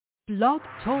Blog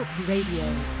Talk Radio.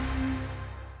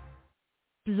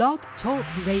 Blog Talk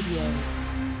Radio.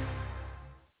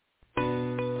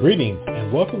 Greetings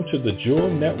and welcome to the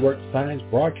J.E.W.E.L Network Science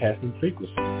Broadcasting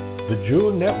Frequency. The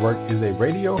J.E.W.E.L Network is a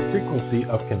radio frequency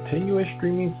of continuous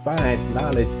streaming science,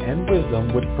 knowledge, and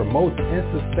wisdom which promotes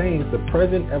and sustains the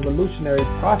present evolutionary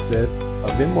process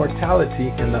of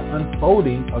immortality and the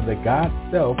unfolding of the God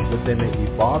Self within an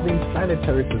evolving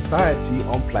planetary society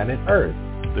on planet Earth.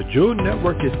 The J.E.W.E.L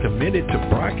Network is committed to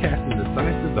broadcasting the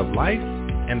sciences of life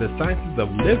and the sciences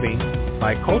of living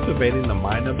by cultivating the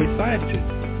mind of a scientist.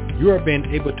 You are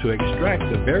being able to extract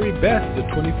the very best the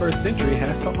 21st century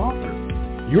has to offer.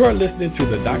 You are listening to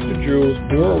the Dr. J.E.W.E.L's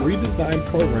Neuro Redesign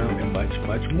program and much,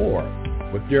 much more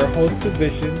with your host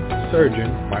physician, surgeon,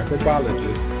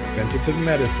 microbiologist, preventive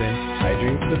medicine,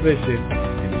 hygiene physician,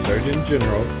 and Surgeon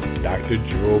General, Dr.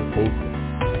 Jewel Bolton.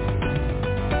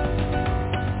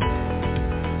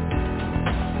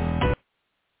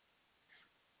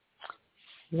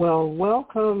 Well,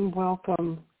 welcome.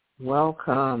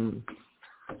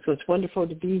 So it's wonderful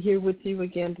to be here with you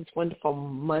again this wonderful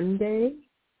Monday,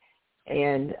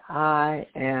 and I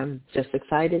am just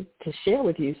excited to share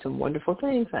with you some wonderful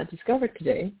things I discovered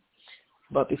today.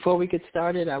 But before we get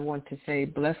started, I want to say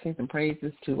blessings and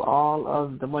praises to all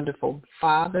of the wonderful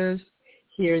fathers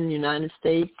here in the United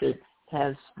States. It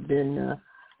has been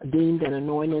deemed and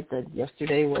anointed that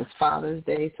yesterday was Father's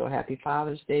Day, so happy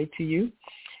Father's Day to you.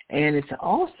 And it's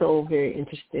also very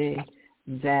interesting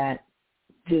that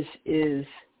this is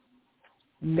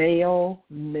Male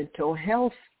Mental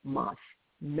Health Month.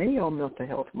 Male Mental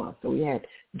Health Month. So we had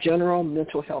General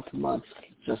Mental Health Month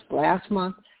just last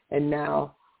month, and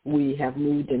now we have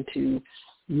moved into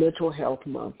Mental Health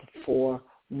Month for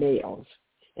males.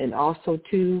 And also,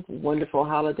 too, wonderful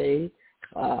holiday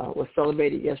was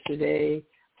celebrated yesterday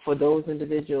for those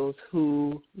individuals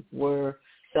who were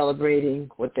celebrating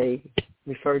what they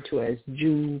referred to as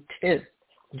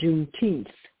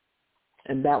Juneteenth.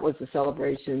 And that was a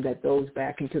celebration that goes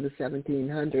back into the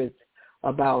 1700s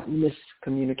about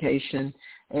miscommunication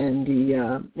and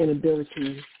the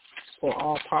inability for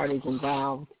all parties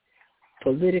involved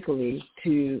politically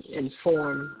to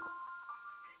inform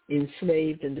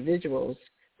enslaved individuals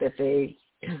that they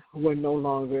were no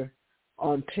longer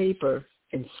on paper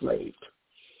enslaved.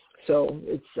 So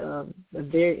it's a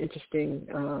very interesting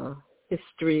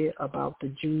history about the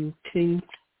Juneteenth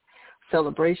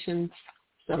celebrations.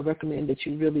 So I recommend that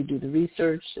you really do the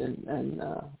research and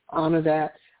honor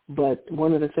that. But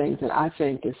one of the things that I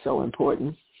think is so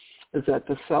important is that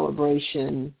the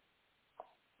celebration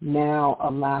now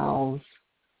allows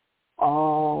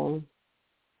all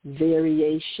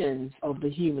variations of the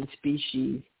human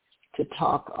species to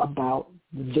talk about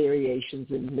variations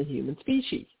in the human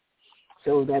species.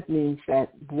 So that means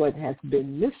that what has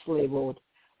been mislabeled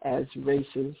as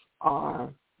races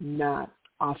are not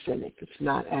authentic. It's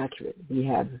not accurate. We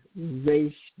have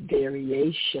race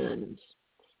variations,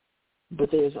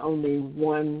 but there's only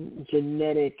one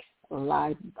genetic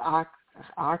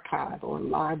archive or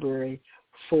library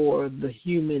for the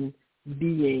human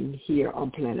being here on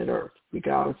planet Earth,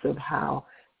 regardless of how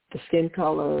the skin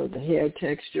color, the hair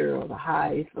texture, or the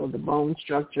height, or the bone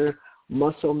structure,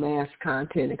 muscle mass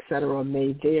content, etc.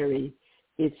 may vary.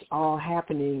 It's all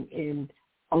happening in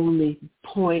only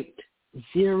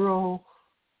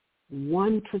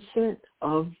 0.01%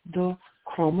 of the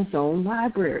chromosome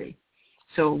library.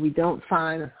 So we don't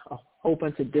find a whole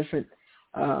bunch of different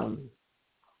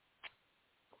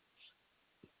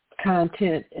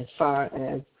content as far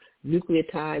as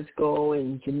nucleotides go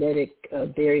and genetic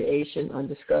variation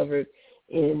undiscovered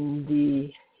in the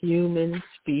human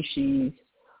species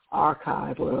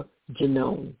archive or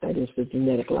genome, that is the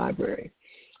genetic library.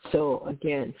 So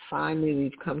again, finally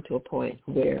we've come to a point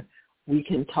where we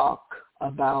can talk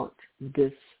about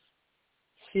this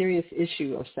serious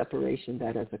issue of separation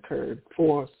that has occurred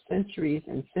for centuries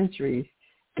and centuries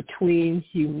between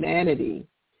humanity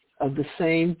of the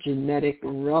same genetic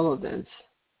relevance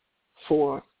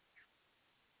for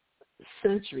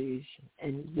centuries,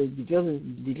 and the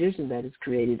division that is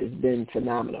created has been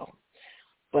phenomenal.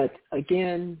 But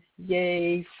again,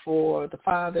 yay for the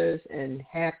fathers and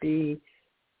happy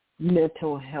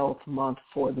Mental Health Month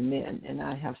for the men. And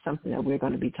I have something that we're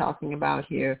going to be talking about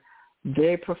here,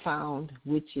 very profound,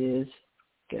 which is,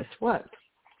 guess what?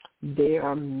 There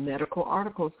are medical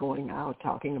articles going out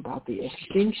talking about the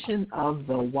extinction of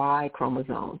the Y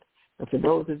chromosome. And for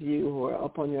those of you who are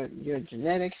up on your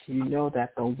genetics, you know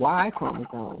that the Y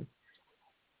chromosome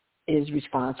is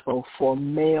responsible for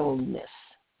maleness.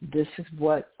 This is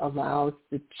what allows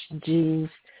the genes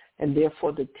and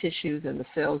therefore the tissues and the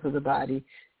cells of the body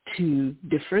to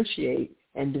differentiate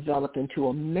and develop into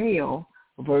a male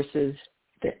versus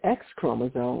the X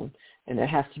chromosome, and there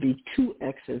has to be 2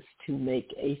 X's to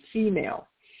make a female.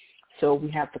 So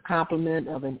we have the complement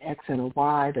of an X and a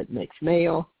Y that makes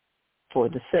male for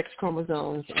the sex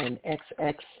chromosomes, and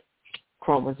XX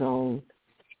chromosome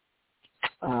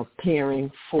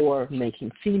pairing for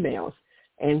making females.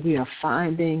 And we are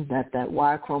finding that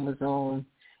Y chromosome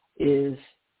is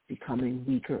becoming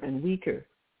weaker and weaker.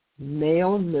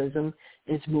 Maleism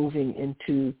is moving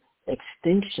into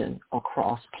extinction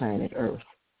across planet Earth.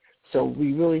 So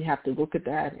we really have to look at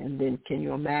that, and then can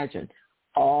you imagine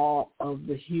all of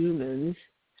the humans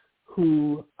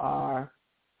who are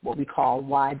what we call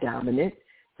Y dominant,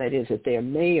 that is, if they're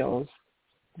males,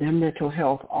 their mental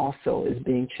health also is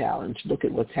being challenged. Look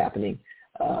at what's happening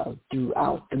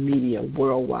throughout the media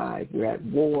worldwide. We're at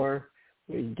war.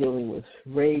 We're dealing with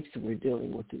rapes. We're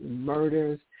dealing with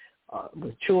murders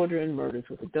with children, murders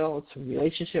with adults,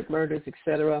 relationship murders,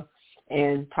 etc.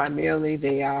 And primarily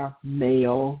they are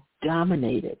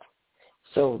male-dominated.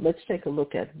 So let's take a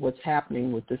look at what's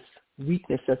happening with this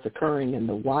weakness that's occurring in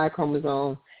the Y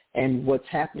chromosome and what's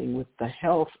happening with the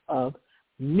health of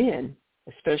men,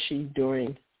 especially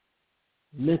during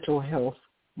Mental Health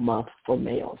Month for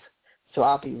males. So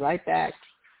I'll be right back.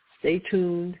 Stay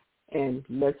tuned, and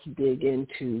let's dig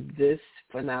into this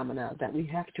phenomenon that we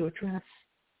have to address.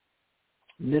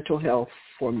 Mental health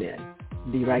for men.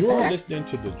 Be right back. You are listening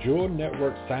to the J.E.W.E.L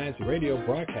Network Science Radio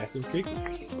Broadcasting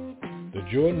Frequency. The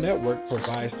J.E.W.E.L Network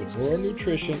provides the neural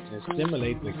nutrition and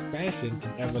stimulates the expansion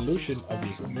and evolution of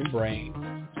the human brain,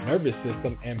 nervous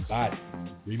system, and body.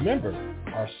 Remember,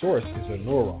 our source is a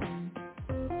neuron.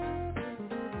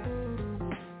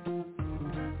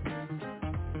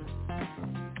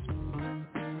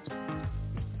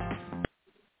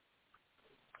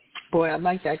 Boy, I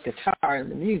like that guitar and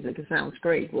the music. It sounds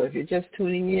great. Well, if you're just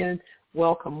tuning in,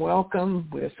 welcome, welcome.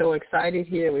 We're so excited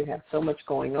here. We have so much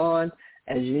going on.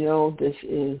 As you know, this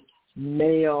is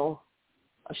Mental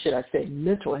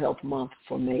Health Month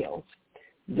for males.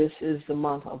 This is the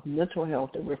month of mental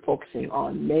health that we're focusing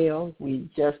on males. We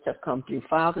just have come through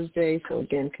Father's Day, so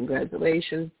again,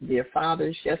 congratulations, dear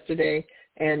fathers, yesterday,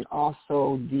 and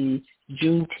also the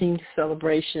Juneteenth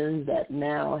celebration that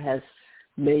now has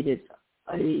made it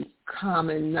a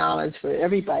common knowledge for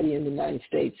everybody in the United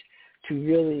States to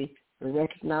really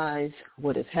recognize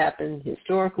what has happened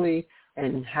historically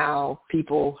and how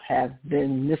people have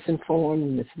been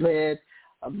misinformed, misled,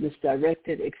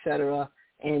 misdirected, etc.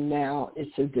 And now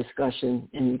it's a discussion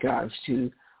in regards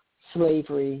to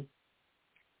slavery,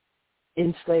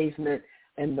 enslavement,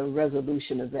 and the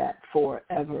resolution of that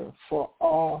forever for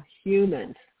all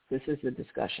humans. This is the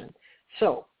discussion.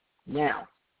 So now,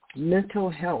 mental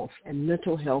health and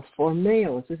mental health for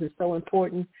males. This is so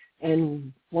important.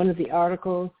 And one of the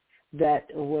articles that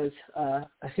was a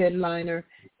headliner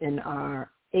in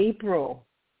our April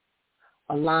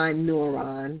Align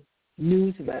Neuron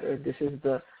newsletter. This is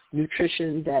the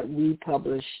nutrition that we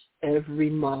publish every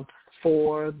month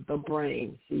for the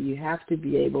brain. So you have to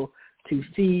be able to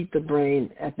feed the brain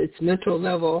at its mental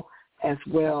level as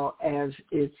well as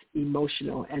its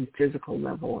emotional and physical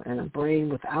level. And a brain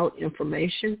without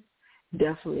information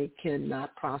definitely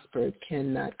cannot prosper,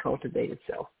 cannot cultivate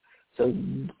itself. So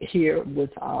here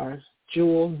with our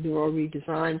J.E.W.E.L Neuro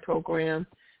Redesign program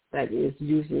that is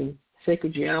using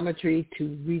sacred geometry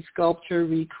to resculpture,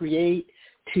 recreate,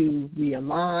 to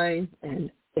realign, and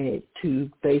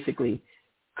to basically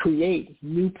create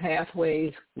new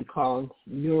pathways we call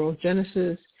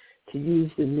neurogenesis, to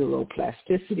use the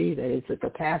neuroplasticity, that is the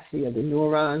capacity of the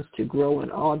neurons to grow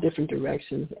in all different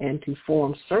directions and to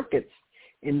form circuits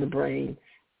in the brain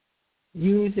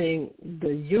using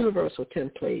the universal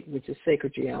template, which is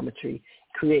sacred geometry,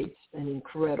 creates an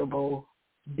incredible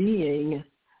being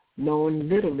known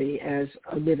literally as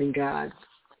a living God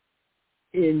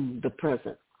in the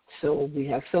present. So we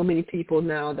have so many people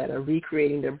now that are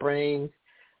recreating their brains,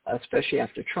 especially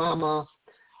after trauma,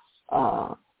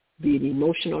 be it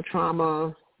emotional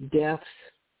trauma, deaths,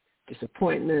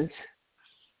 disappointments,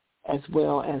 as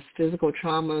well as physical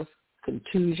traumas,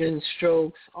 contusions,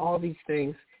 strokes. All these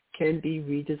things can be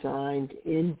redesigned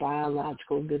in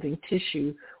biological living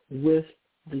tissue with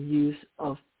the use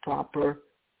of proper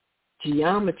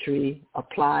geometry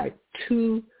applied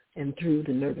to and through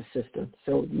the nervous system.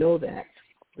 So know that.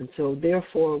 And so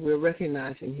therefore we're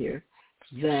recognizing here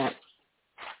that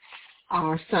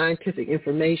our scientific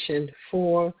information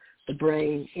for the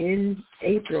brain in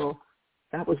April,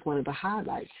 that was one of the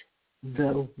highlights.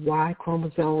 The Y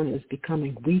chromosome is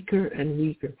becoming weaker and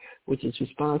weaker, which is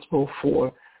responsible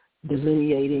for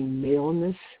delineating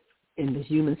maleness in the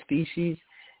human species,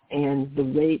 and the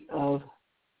rate of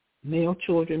male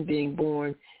children being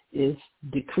born is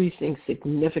decreasing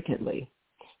significantly.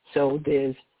 So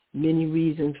there's many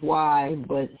reasons why,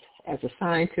 but as a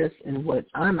scientist and what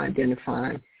I'm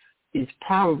identifying is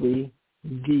probably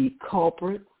the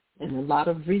culprit, and a lot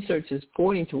of research is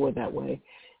pointing toward that way,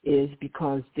 is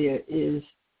because there is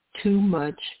too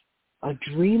much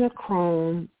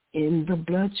adrenochrome in the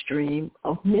bloodstream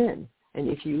of men. And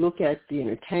if you look at the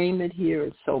entertainment here,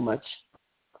 it's so much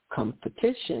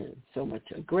competition, so much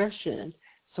aggression,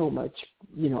 so much,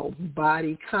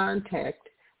 body contact,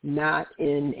 not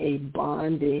in a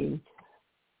bonding,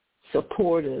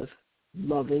 supportive,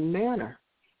 loving manner.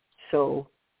 So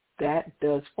that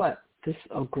does what? This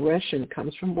aggression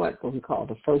comes from what we call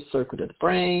the first circuit of the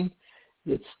brain.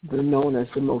 It's known as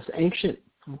the most ancient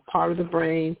part of the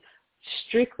brain,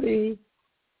 strictly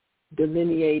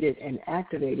delineated and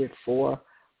activated for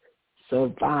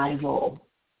survival.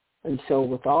 And so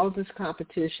with all of this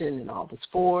competition and all the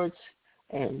sports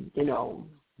and,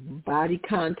 body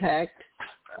contact,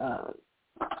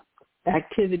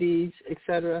 activities,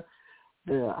 etc.,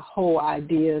 the whole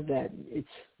idea that it's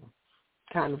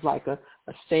kind of like a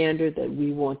standard that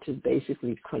we want to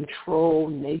basically control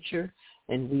nature,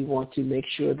 and we want to make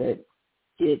sure that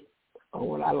it, or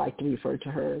what I like to refer to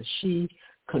her as she,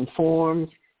 conforms,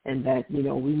 and that, we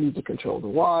need to control the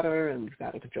water, and we've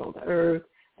got to control the earth,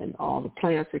 and all the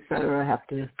plants, et cetera, have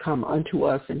to come unto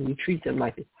us, and we treat them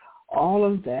like this. All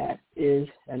of that is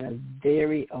a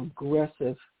very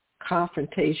aggressive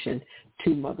confrontation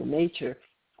to Mother Nature,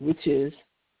 which is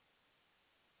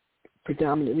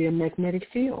predominantly a magnetic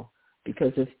field.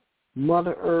 Because if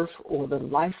Mother Earth or the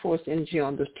life force energy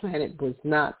on this planet was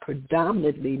not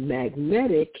predominantly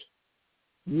magnetic,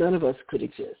 none of us could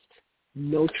exist.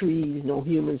 No trees, no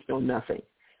humans, no nothing.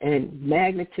 And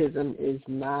magnetism is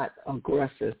not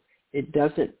aggressive. It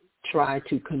doesn't try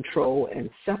to control and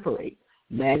separate.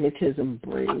 Magnetism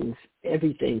brings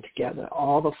everything together,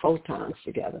 all the photons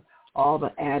together, all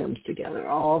the atoms together,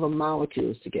 all the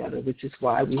molecules together, which is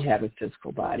why we have a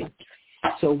physical body.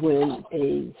 So when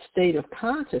a state of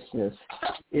consciousness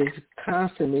is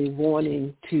constantly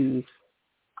wanting to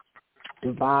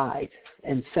divide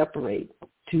and separate,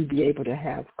 to be able to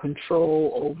have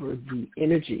control over the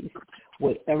energies,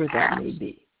 whatever that may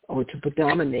be, or to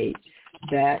predominate,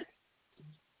 that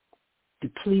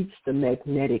depletes the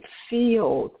magnetic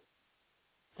field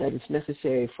that is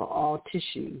necessary for all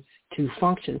tissues to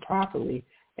function properly.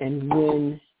 And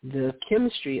when the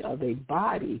chemistry of a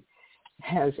body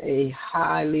has a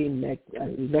highly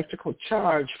electrical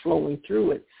charge flowing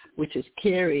through it, which is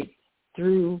carried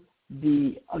through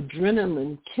the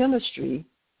adrenaline chemistry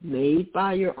made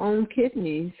by your own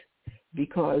kidneys,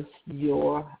 because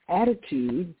your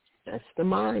attitude, that's the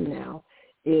mind now,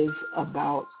 is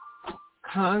about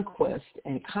conquest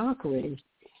and conquering,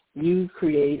 you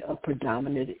create a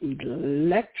predominant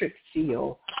electric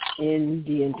field in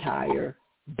the entire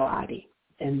body.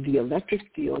 And the electric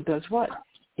field does what?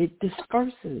 It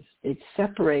disperses, it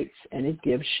separates, and it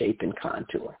gives shape and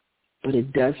contour. But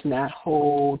it does not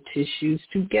hold tissues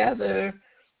together.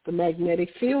 The magnetic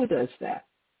field does that.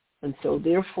 And so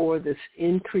therefore this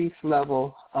increased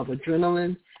level of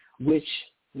adrenaline, which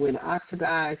when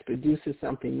oxidized produces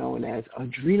something known as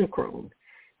adrenochrome.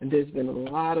 And there's been a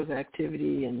lot of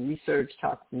activity and research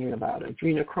talking about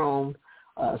adrenochrome.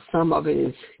 Some of it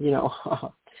is,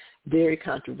 very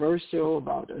controversial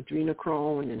about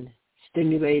adrenochrome and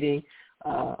stimulating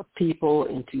people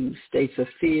into states of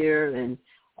fear and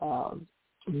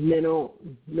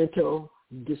mental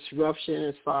disruption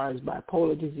as far as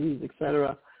bipolar disease, et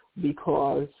cetera,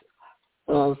 because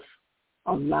of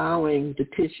allowing the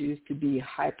tissues to be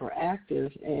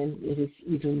hyperactive. And it has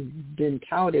even been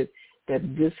touted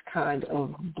that this kind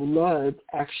of blood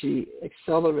actually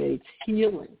accelerates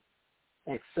healing,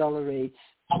 accelerates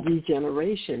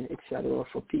regeneration, et cetera,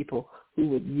 for people who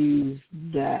would use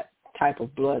that type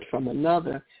of blood from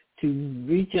another to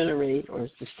regenerate or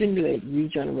to stimulate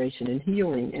regeneration and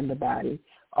healing in the body.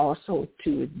 Also,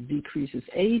 too, it decreases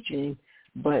aging.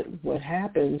 But what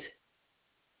happens,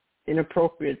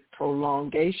 inappropriate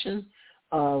prolongation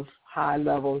of high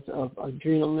levels of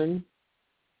adrenaline,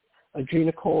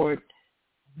 adrenocorticoid,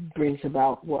 brings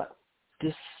about what?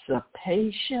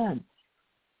 Dissipation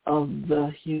of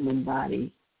the human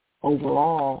body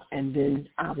overall, and then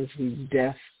obviously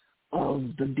death of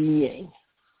the being.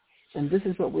 And this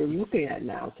is what we're looking at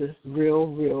now. It's a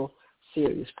real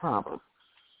serious problem.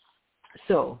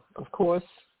 So, of course,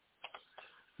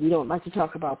 we don't like to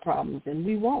talk about problems, and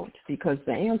we won't, because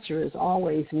the answer is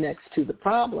always next to the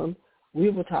problem. We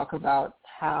will talk about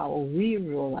how we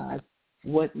realize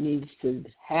what needs to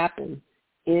happen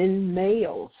in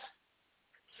males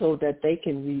so that they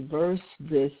can reverse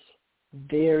this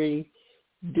very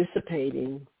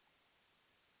dissipating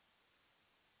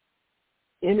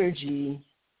energy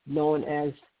known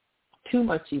as too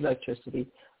much electricity,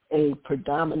 a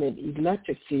predominant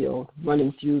electric field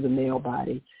running through the male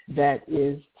body that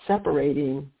is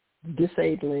separating,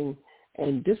 disabling,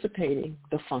 and dissipating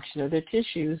the function of their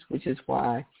tissues, which is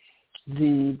why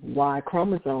the Y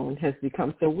chromosome has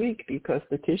become so weak, because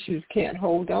the tissues can't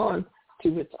hold on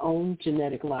to its own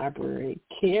genetic library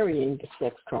carrying the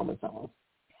sex chromosomes.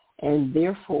 And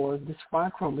therefore, this Y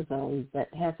chromosome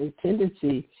that has a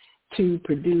tendency to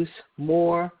produce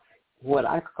more what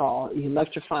I call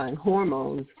electrifying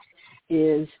hormones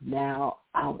is now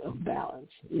out of balance.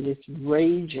 It is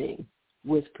raging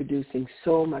with producing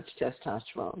so much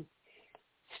testosterone,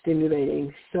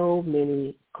 stimulating so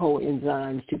many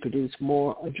coenzymes to produce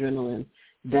more adrenaline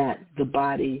that the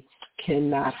body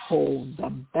cannot hold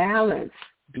the balance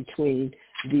between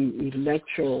the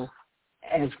electro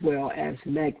as well as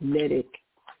magnetic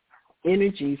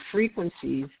energy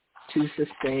frequencies to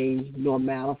sustain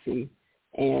normalcy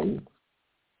and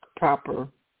proper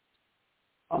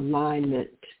alignment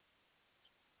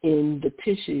in the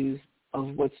tissues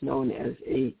of what's known as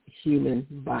a human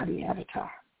body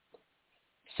avatar.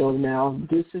 So now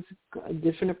this is a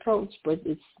different approach, but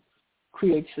it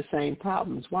creates the same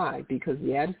problems. Why? Because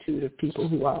the attitude of people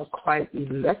who are quite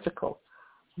electrical,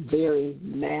 very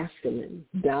masculine,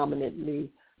 dominantly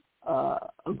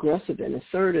aggressive and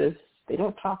assertive, they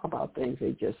don't talk about things,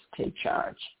 they just take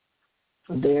charge.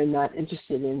 They're not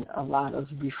interested in a lot of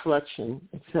reflection,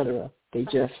 etc. They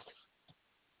just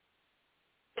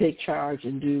take charge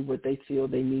and do what they feel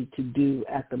they need to do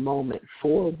at the moment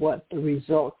for what the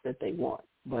results that they want.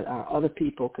 But are other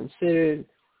people considered,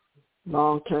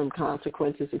 long-term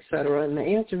consequences, etc.? And the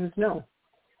answer is no.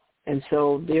 And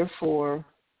so, therefore,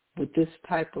 with this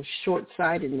type of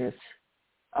short-sightedness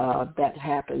that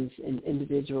happens in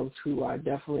individuals who are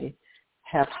definitely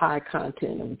have high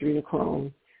content of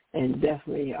adrenochrome and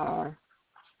definitely are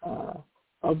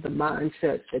of the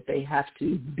mindset that they have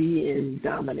to be in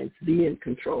dominance, be in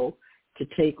control to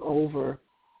take over,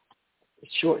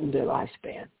 shorten their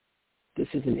lifespan. This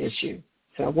is an issue.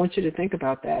 So I want you to think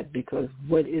about that, because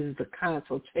what is the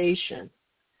consultation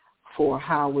for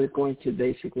how we're going to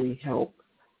basically help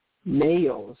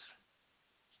males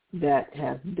that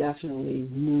have definitely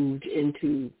moved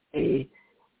into a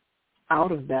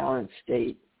out of balance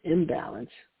state,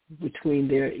 imbalance between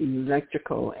their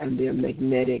electrical and their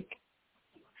magnetic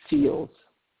fields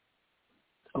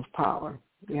of power.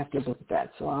 We have to look at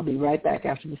that. So I'll be right back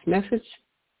after this message,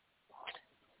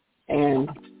 and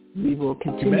we will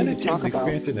continue to talk about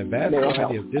experiencing a vast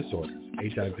variety of disorders: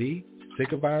 HIV,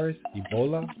 Zika virus,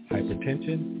 Ebola,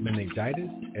 hypertension, meningitis,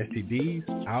 STDs,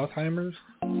 Alzheimer's,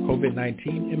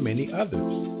 COVID-19, and many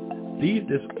others. These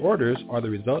disorders are the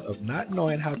result of not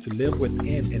knowing how to live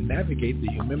within and navigate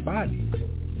the human body.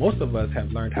 Most of us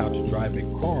have learned how to drive a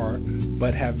car,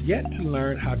 but have yet to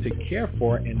learn how to care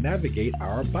for and navigate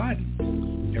our body.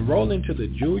 Enroll into the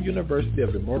J.E.W.E.L University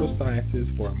of Immortal Sciences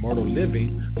for Immortal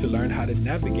Living to learn how to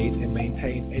navigate and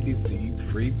maintain a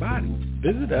disease-free body.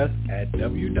 Visit us at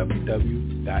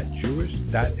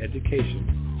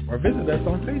www.jewish.education or visit us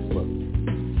on Facebook.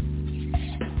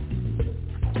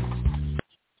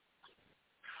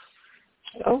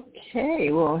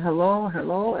 Okay, well,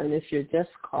 hello, and if you're just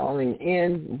calling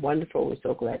in, wonderful, we're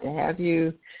so glad to have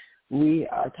you. We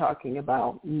are talking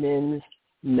about Men's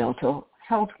Mental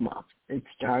Health Month. It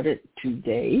started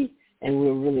today, and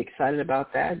we're really excited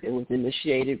about that. It was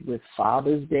initiated with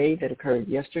Father's Day that occurred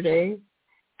yesterday.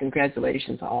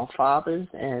 Congratulations to all fathers,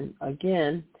 and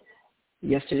again,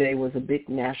 yesterday was a big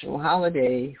national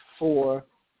holiday for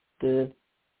the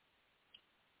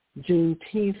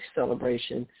Juneteenth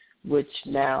celebration, which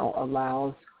now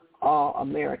allows all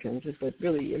Americans, but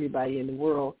really everybody in the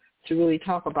world, to really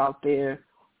talk about their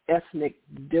ethnic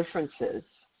differences,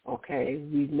 okay?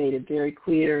 We've made it very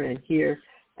clear, and here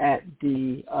at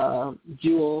the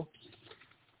J.E.W.E.L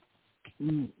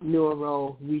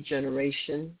Neuro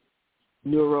Regeneration,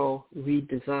 Neuro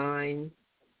Redesign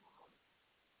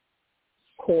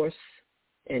course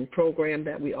and program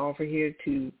that we offer here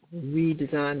to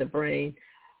redesign the brain,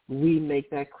 we make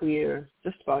that clear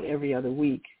just about every other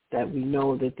week that we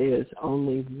know that there's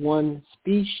only one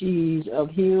species of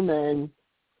human.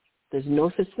 There's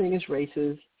no such thing as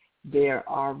races. There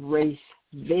are race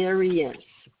variants.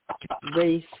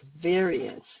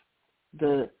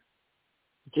 The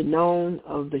genome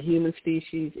of the human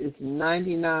species is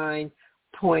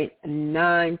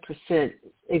 99.9%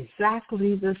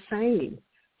 exactly the same.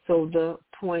 So the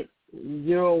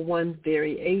 0.01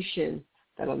 variation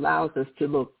that allows us to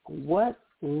look, what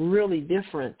really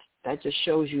different, that just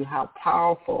shows you how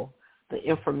powerful the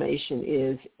information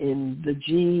is in the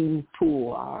gene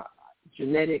pool, our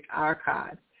genetic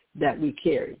archive that we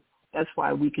carry. That's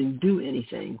why we can do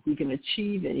anything. We can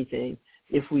achieve anything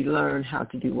if we learn how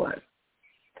to do what?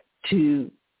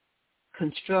 To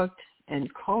construct and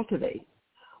cultivate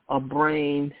a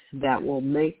brain that will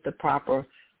make the proper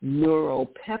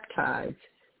neuropeptides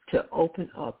to open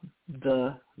up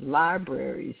the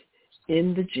libraries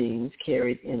in the genes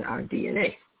carried in our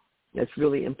DNA. That's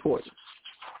really important.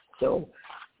 So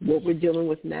what we're dealing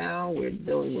with now, we're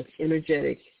dealing with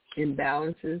energetic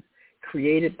imbalances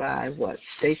created by what?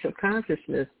 States of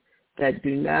consciousness that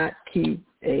do not keep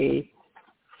a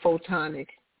photonic,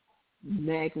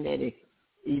 magnetic,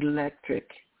 electric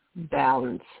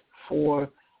balance for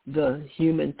the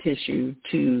human tissue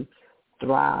to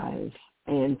thrive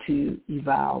and to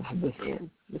evolve within.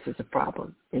 This is a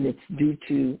problem, and it's due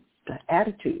to the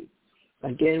attitude.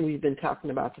 Again, we've been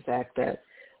talking about the fact that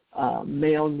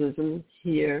maleism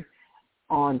here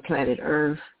on planet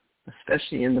Earth,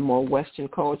 especially in the more Western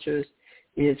cultures,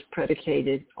 is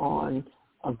predicated on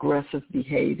aggressive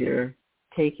behavior,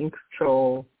 taking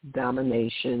control,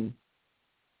 domination,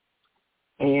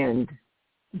 and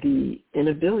the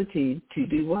inability to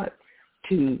do what?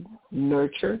 To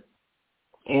nurture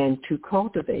and to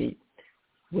cultivate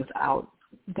without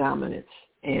dominance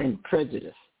and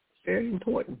prejudice. It's very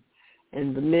important.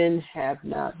 And the men have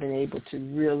not been able to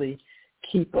really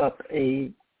keep up a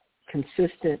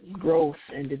consistent growth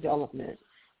and development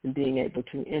in being able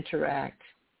to interact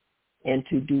and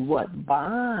to do what?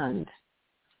 Bond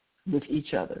with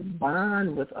each other,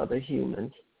 bond with other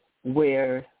humans,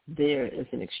 where there is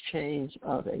an exchange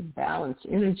of a balanced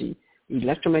energy,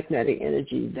 electromagnetic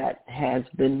energy that has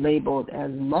been labeled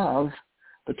as love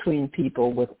between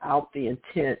people without the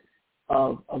intent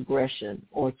of aggression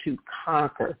or to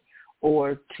conquer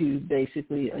or to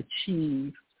basically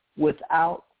achieve,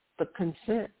 without the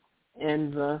consent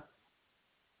and the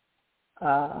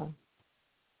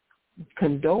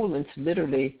condolence,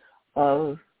 literally,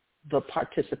 of the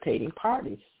participating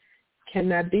parties.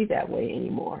 Cannot be that way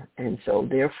anymore. And so,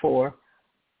 therefore,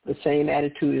 the same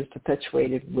attitude is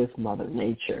perpetuated with Mother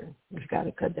Nature. We've got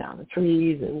to cut down the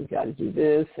trees, and we've got to do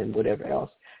this and whatever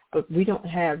else. But we don't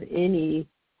have any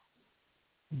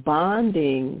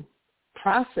bonding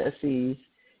processes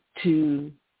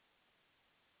to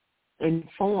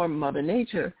inform Mother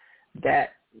Nature that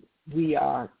we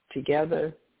are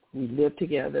together, we live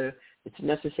together. It's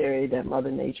necessary that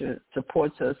Mother Nature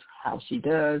supports us how she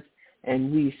does,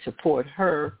 and we support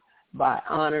her by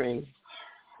honoring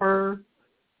her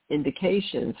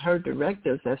indications, her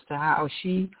directives as to how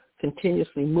she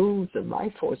continuously moves the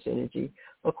life force energy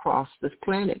across this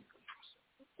planet,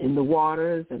 in the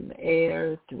waters, in the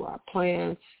air, through our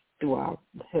plants, through our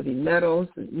heavy metals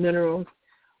and minerals.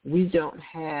 We don't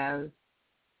have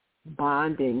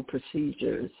bonding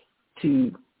procedures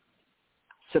to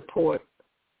support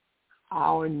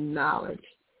our knowledge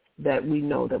that we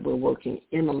know that we're working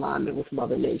in alignment with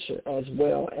Mother Nature as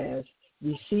well as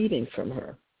receiving from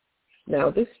her. Now,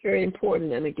 this is very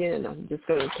important, and again, I'm just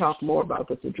going to talk more about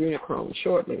this adrenochrome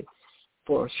shortly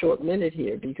for a short minute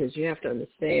here, because you have to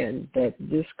understand that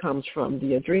this comes from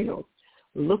the adrenals.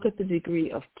 Look at the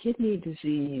degree of kidney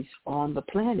disease on the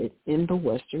planet in the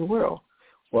Western world.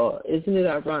 Well, isn't it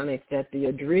ironic that the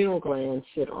adrenal glands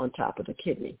sit on top of the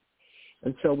kidney?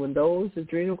 And so when those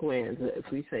adrenal glands, as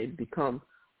we say, become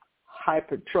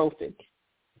hypertrophic,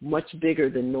 much bigger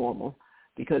than normal,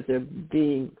 because they're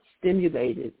being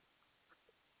stimulated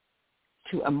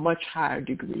to a much higher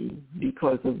degree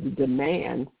because of the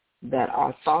demand that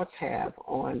our thoughts have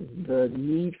on the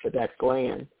need for that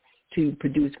gland to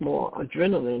produce more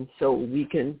adrenaline so we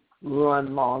can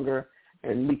run longer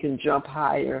and we can jump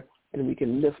higher and we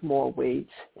can lift more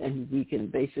weights and we can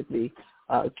basically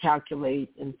calculate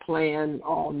and plan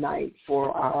all night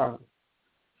for our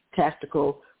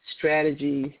tactical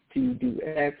strategies to do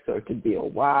X or to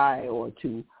build Y or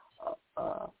to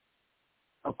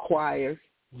acquire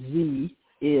Z,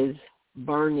 is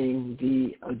burning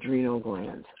the adrenal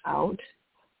glands out,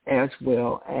 as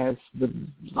well as the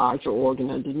larger organ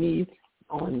underneath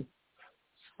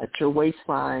at your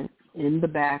waistline, in the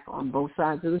back, on both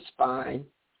sides of the spine,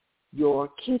 your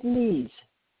kidneys.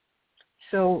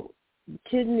 So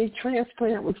kidney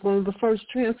transplant was one of the first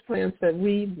transplants that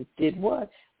we did what?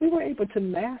 We were able to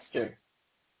master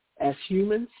as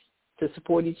humans, to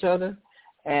support each other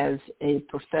as a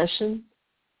profession,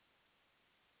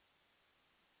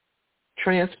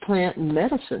 transplant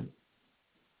medicine.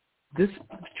 This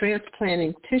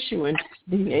transplanting tissue and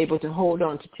being able to hold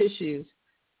on to tissues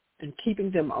and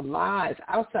keeping them alive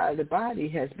outside of the body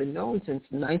has been known since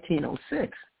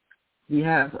 1906. We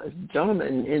have a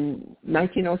gentleman in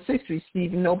 1906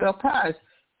 received a Nobel Prize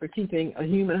for keeping a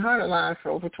human heart alive for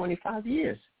over 25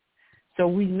 years. So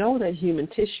we know that human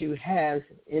tissue has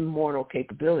immortal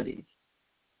capabilities.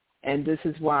 And this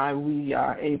is why we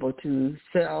are able to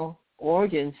sell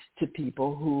organs to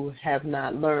people who have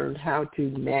not learned how to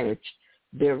manage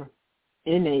their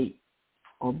innate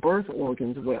or birth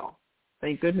organs well.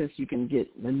 Thank goodness you can get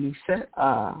a new set.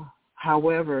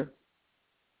 However,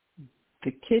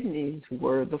 the kidneys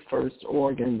were the first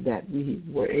organ that we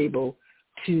were able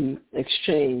to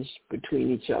exchange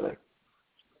between each other.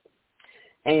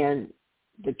 And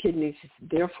the kidneys,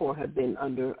 therefore, have been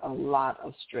under a lot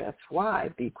of stress.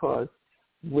 Why? Because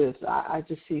I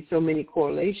just see so many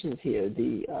correlations here.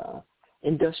 The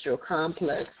industrial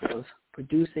complex of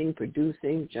producing,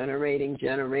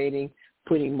 generating,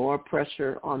 putting more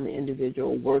pressure on the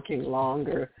individual, working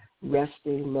longer,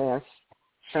 resting less.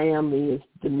 Family is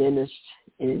diminished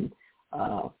in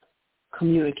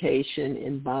communication,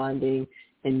 in bonding,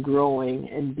 in growing,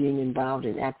 and being involved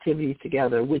in activities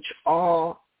together, which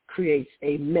all creates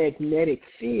a magnetic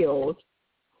field,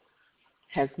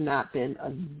 has not been a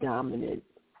dominant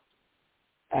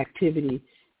activity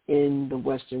in the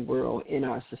Western world, in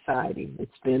our society.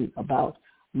 It's been about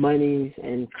monies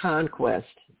and conquest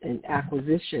and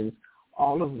acquisitions,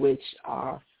 all of which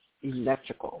are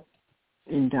electrical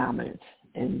in dominance.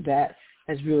 And that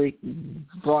has really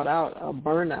brought out a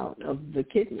burnout of the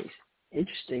kidneys.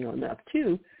 Interesting enough,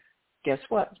 too, guess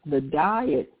what? The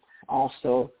diet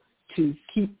also, to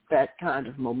keep that kind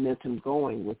of momentum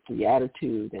going with the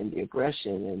attitude and the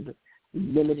aggression and the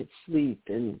limited sleep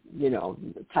and,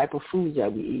 the type of foods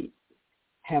that we eat,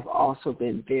 have also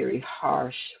been very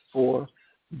harsh for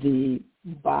the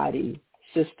body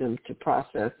system to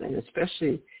process, and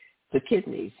especially the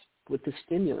kidneys with the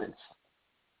stimulants.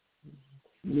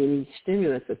 Many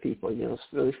stimulants for people, it's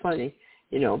really funny.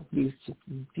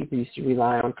 People used to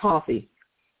rely on coffee,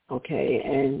 okay,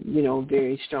 and,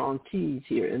 very strong teas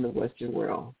here in the Western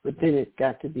world. But then it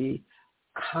got to be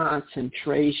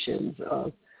concentrations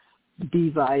of B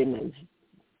vitamins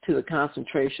to the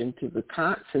concentration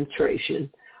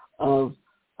of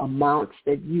amounts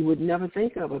that you would never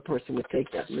think of a person would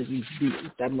take that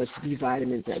much B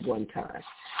vitamins at one time.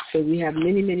 So we have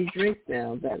many, many drinks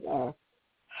now that are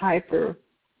hyper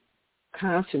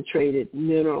concentrated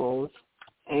minerals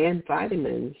and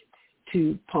vitamins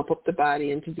to pump up the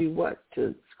body and to do what?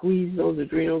 To squeeze those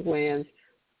adrenal glands,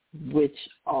 which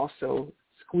also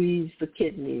squeeze the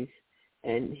kidneys.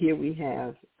 And here we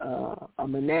have a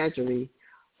menagerie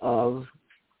of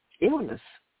illness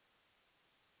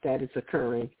that is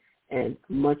occurring, and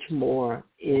much more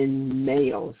in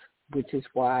males, which is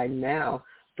why now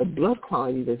the blood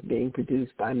quality that's being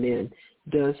produced by men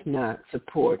does not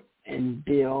support and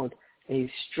build a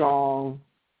strong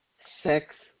sex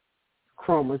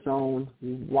chromosome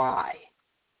Y.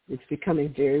 It's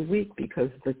becoming very weak because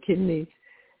the kidneys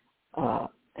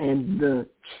and the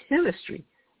chemistry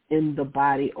in the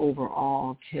body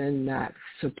overall cannot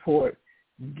support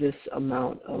this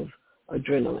amount of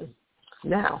adrenaline.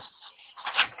 Now,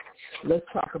 let's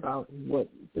talk about what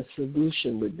the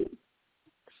solution would be.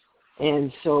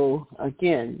 And so,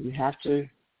 again, you have to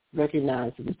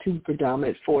recognize the two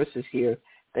predominant forces here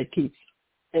that keeps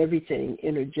everything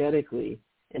energetically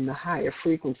in the higher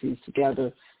frequencies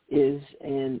together is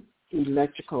an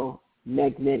electrical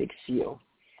magnetic field.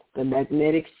 The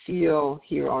magnetic field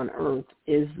here on Earth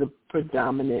is the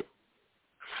predominant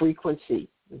frequency.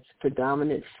 It's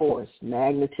predominant force,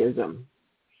 magnetism.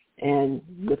 And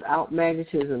without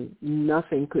magnetism,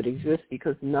 nothing could exist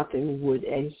because nothing would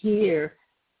adhere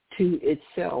to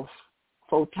itself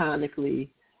photonically,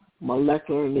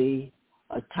 molecularly,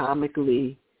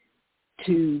 atomically,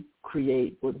 to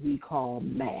create what we call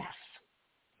mass.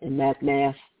 And that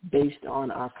mass, based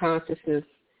on our consciousness,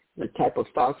 the type of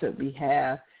thoughts that we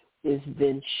have, is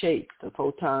then shaped. The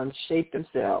photons shape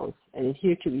themselves and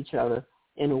adhere to each other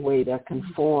in a way that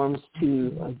conforms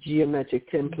to a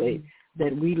geometric template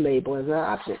that we label as an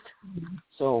object.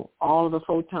 So all of the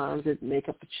photons that make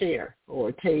up a chair or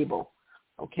a table,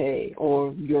 okay,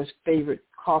 or your favorite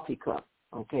coffee cup,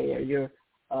 okay, or your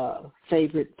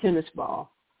favorite tennis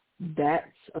ball, that's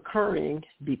occurring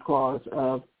because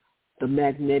of the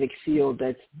magnetic field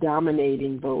that's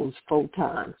dominating those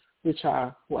photons, which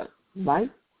are what?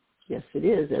 Light? Yes, it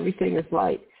is. Everything is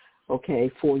light,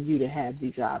 okay, for you to have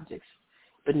these objects.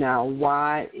 But now,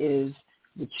 why is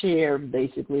the chair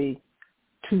basically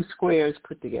two squares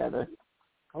put together,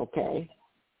 okay,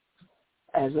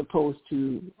 as opposed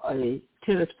to a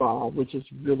tennis ball, which is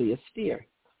really a sphere?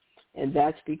 And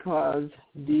that's because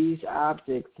these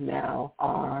objects now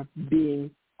are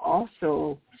being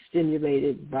also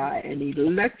stimulated by an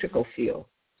electrical field,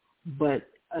 but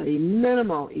a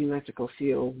minimal electrical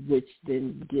field, which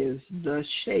then gives the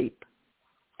shape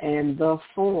and the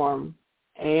form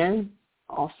and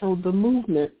also the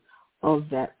movement of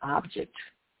that object.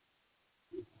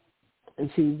 And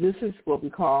see, this is what we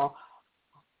call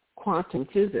quantum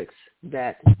physics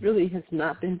that really has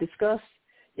not been discussed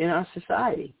in our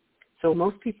society. So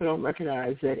most people don't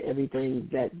recognize that everything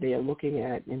that they are looking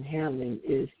at and handling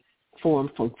is formed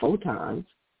from photons.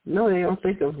 No, they don't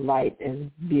think of light as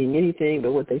being anything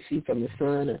but what they see from the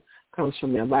sun or comes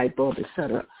from their light bulb,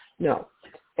 etc. No,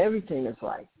 everything is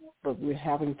light. But we're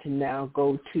having to now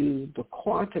go to the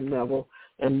quantum level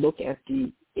and look at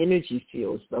the energy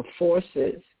fields, the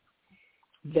forces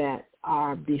that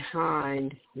are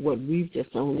behind what we've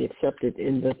just only accepted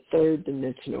in the third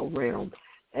dimensional realm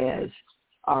as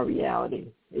our reality.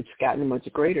 It's gotten much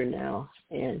greater now,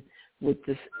 and with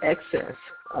this excess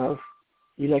of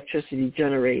electricity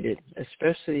generated,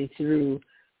 especially through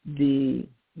the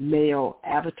male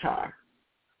avatar,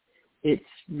 it's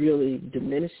really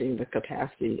diminishing the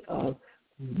capacity of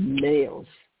males,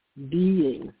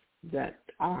 beings that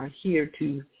are here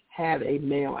to have a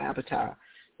male avatar.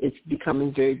 It's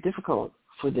becoming very difficult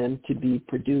for them to be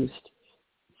produced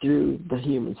through the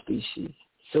human species.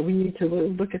 So we need to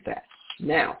look at that.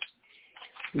 Now,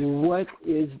 what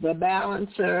is the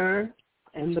balancer?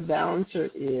 And the balancer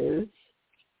is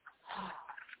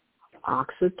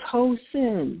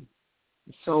oxytocin.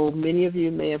 So many of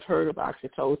you may have heard of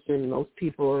oxytocin. Most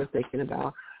people are thinking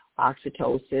about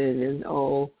oxytocin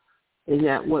and, isn't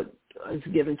that what is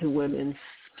given to women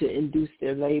to induce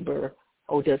their labor?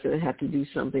 Does it have to do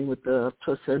something with the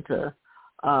placenta?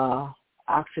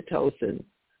 Oxytocin.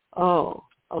 Oh,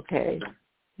 okay.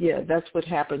 Yeah, that's what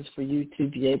happens for you to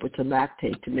be able to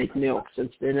lactate, to make milk,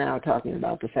 since they're now talking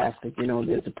about the fact that,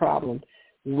 there's a problem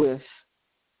with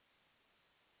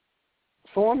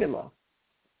formula.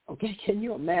 Okay, can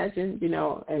you imagine,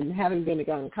 and having been a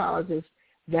gynecologist,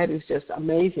 that is just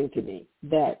amazing to me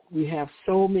that we have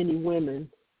so many women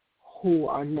who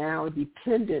are now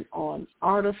dependent on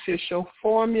artificial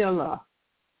formula,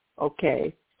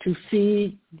 okay, to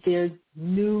feed their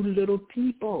new little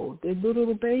people, their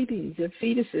little babies, their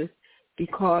fetuses,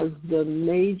 because the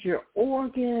major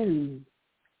organs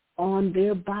on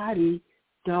their body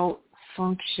don't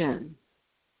function.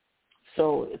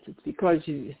 So it's because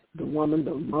the woman,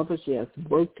 the mother, she has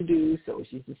work to do, so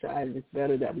she's decided it's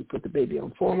better that we put the baby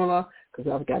on formula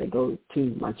because I've got to go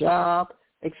to my job,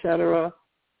 etc.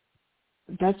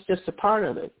 That's just a part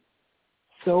of it.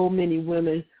 So many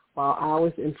women, while I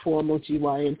was in formal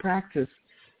GYN practice,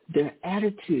 their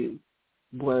attitude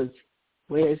was,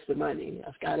 where's the money?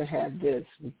 I've got to have this.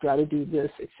 We've got to do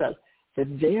this, etc.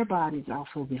 That their bodies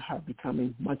also are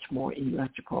becoming much more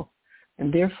electrical.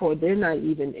 And therefore, they're not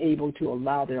even able to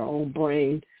allow their own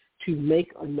brain to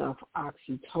make enough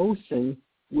oxytocin,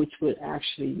 which would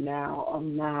actually now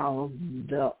allow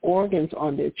the organs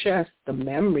on their chest, the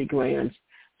mammary glands,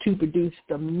 to produce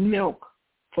the milk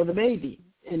for the baby.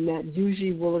 And that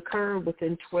usually will occur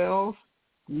within 12,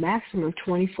 maximum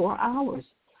 24 hours.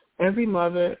 Every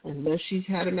mother, unless she's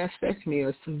had a mastectomy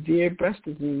or severe breast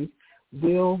disease,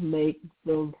 will make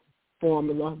the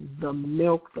formula, the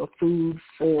milk, the food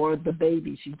for the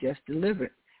baby she just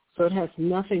delivered. So it has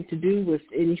nothing to do with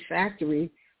any factory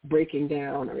breaking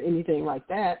down or anything like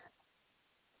that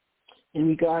in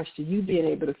regards to you being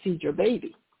able to feed your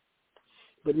baby.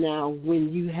 But now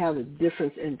when you have a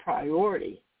difference in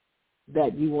priority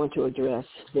that you want to address,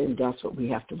 then that's what we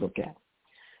have to look at.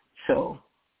 So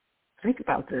think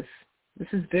about this. This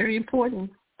is very important.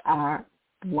 Our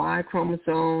Y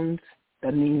chromosomes,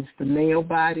 that means the male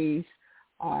bodies,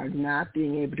 are not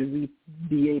being able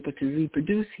to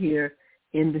reproduce here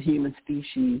in the human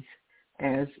species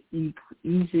as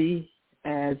easy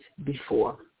as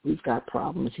before. We've got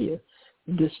problems here.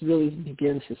 This really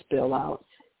begins to spell out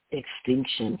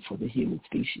extinction for the human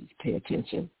species. Pay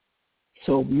attention.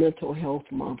 So Mental Health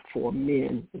Month for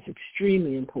men is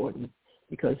extremely important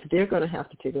because they're going to have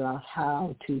to figure out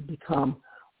how to become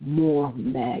more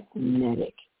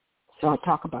magnetic. So I'll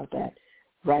talk about that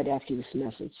right after this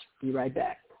message. Be right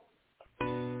back.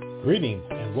 Greetings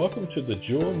and welcome to the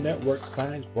J.E.W.E.L Network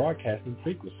Science Broadcasting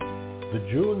Frequency. The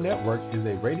J.E.W.E.L Network is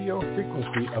a radio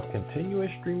frequency of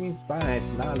continuous streaming science,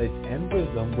 knowledge, and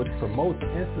wisdom which promotes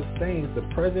and sustains the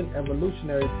present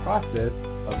evolutionary process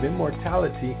of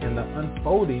immortality and the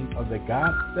unfolding of the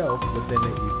God Self within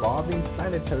an evolving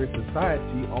planetary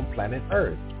society on planet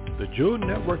Earth. The J.E.W.E.L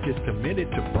Network is committed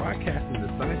to broadcasting the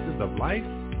sciences of life,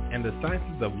 and the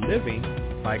sciences of living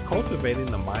by cultivating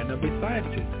the mind of a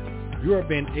scientist. You are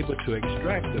being able to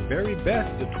extract the very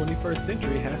best the 21st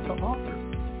century has to offer.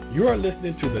 You are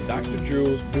listening to the Dr.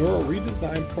 J.E.W.E.L Neuro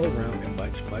Redesign Program and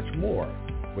much, much more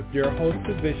with your host,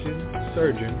 physician,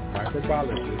 surgeon,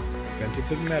 microbiologist,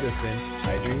 preventive medicine,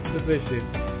 hygiene physician,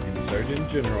 and Surgeon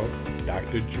General,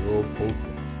 Dr. J.E.W.E.L.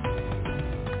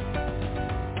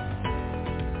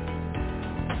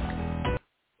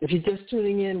 If you're just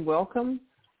tuning in, welcome.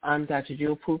 I'm Dr.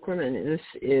 J.E.W.E.L, and this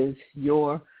is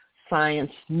your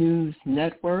Science News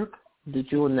Network, the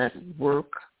J.E.W.E.L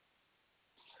Network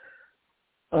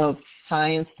of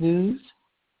Science News.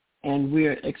 And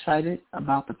we're excited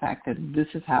about the fact that this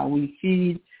is how we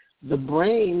feed the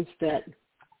brains that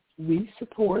we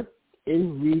support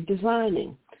in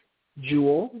redesigning.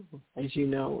 J.E.W.E.L, as you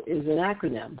know, is an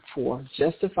acronym for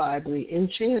Justifiably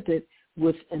Enchanted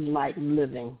with Enlightened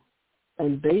Living.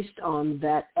 And based on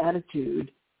that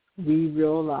attitude, we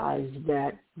realize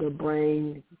that the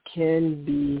brain can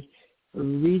be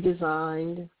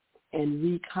redesigned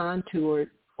and recontoured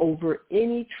over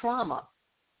any trauma,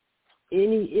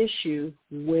 any issue,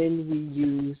 when we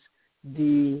use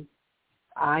the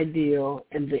ideal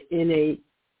and the innate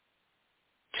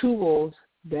tools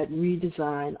that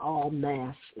redesign all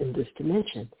mass in this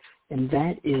dimension, and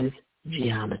that is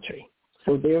geometry.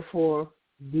 So therefore,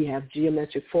 we have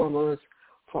geometric formulas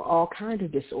for all kinds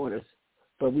of disorders,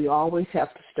 but we always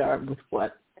have to start with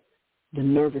what? The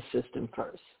nervous system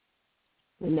first.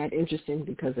 Isn't that interesting?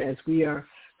 Because as we are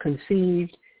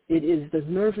conceived, it is the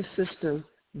nervous system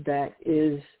that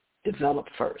is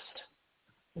developed first.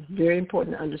 It's very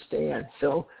important to understand.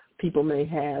 So people may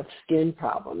have skin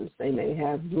problems, they may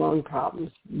have lung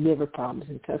problems, liver problems,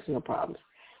 intestinal problems,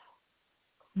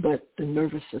 but the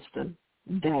nervous system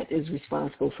that is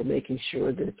responsible for making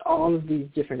sure that all of these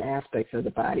different aspects of the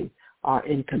body are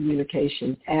in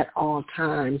communication at all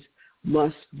times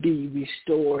must be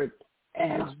restored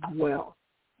as well.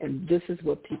 And this is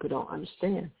what people don't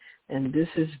understand. And this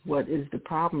is what is the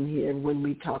problem here when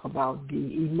we talk about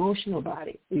the emotional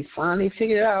body. We finally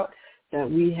figured out that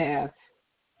we have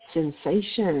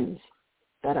sensations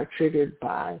that are triggered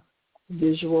by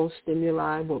visual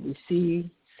stimuli, what we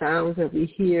see, sounds that we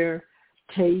hear,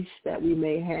 taste that we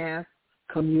may have,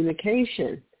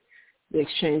 communication, the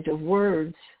exchange of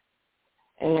words,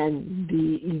 and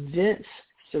the events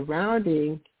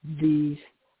surrounding these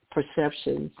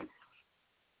perceptions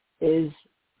is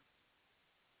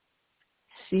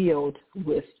sealed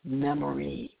with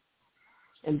memory.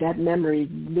 And that memory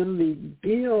literally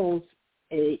builds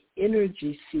an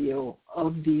energy seal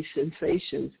of these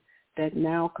sensations that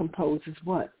now composes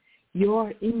what?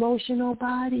 Your emotional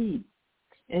body.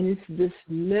 And it's this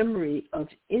memory of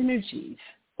energies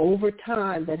over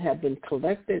time that have been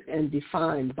collected and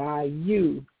defined by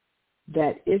you,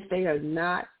 that if they are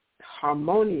not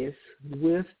harmonious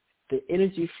with the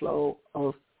energy flow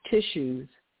of tissues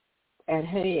at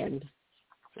hand,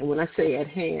 and when I say at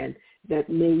hand, that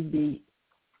may be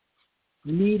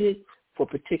needed for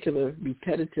particular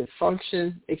repetitive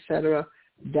function, etc.,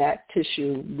 that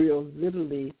tissue will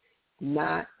literally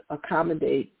not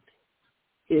accommodate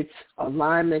its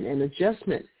alignment and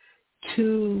adjustment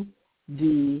to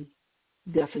the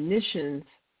definitions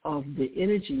of the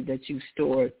energy that you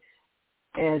stored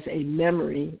as a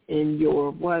memory in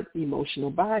your emotional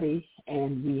body,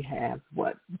 and we have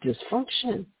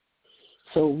dysfunction.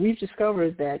 So we've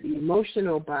discovered that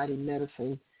emotional body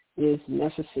medicine is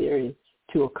necessary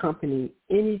to accompany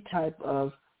any type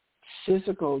of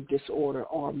physical disorder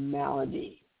or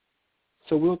malady.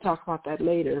 So we'll talk about that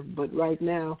later, but right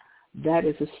now, that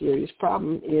is a serious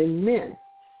problem in men,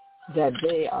 that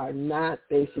they are not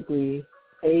basically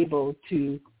able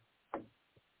to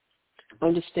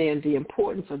understand the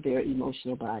importance of their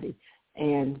emotional body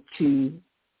and to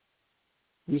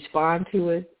respond to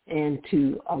it and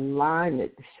to align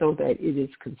it so that it is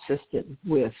consistent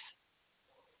with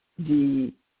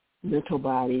the mental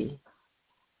body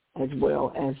as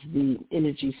well as the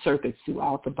energy circuits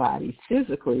throughout the body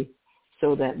physically,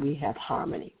 so that we have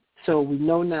harmony. So we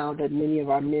know now that many of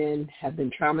our men have been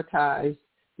traumatized.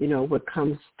 You know, what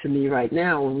comes to me right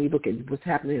now when we look at what's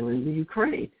happening in the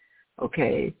Ukraine,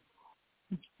 okay,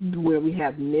 where we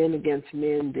have men against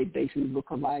men, they basically look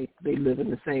alike. They live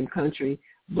in the same country,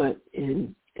 but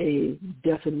in a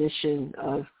definition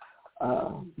of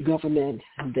government,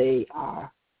 they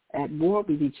are at war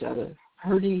with each other,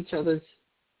 hurting each other's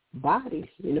bodies,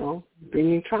 you know,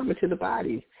 bringing trauma to the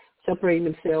bodies, separating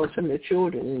themselves from their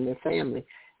children and their family.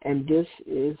 And this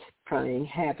is playing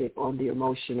havoc on the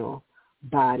emotional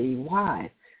body.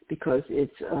 Why? because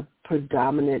it's a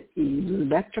predominant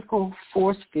electrical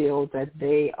force field that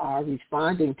they are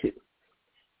responding to.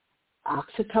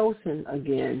 Oxytocin,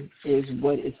 again, is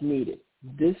what is needed.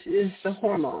 This is the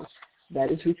hormone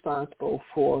that is responsible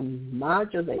for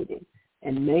modulating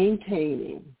and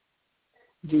maintaining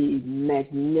the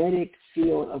magnetic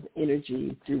field of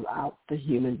energy throughout the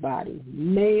human body,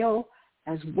 male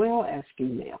as well as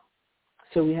female.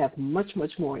 So we have much,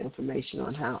 much more information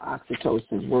on how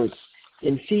oxytocin works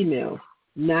in females,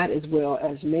 not as well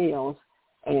as males.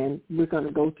 And we're going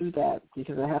to go through that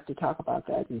because I have to talk about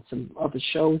that in some other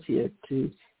shows here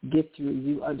to get through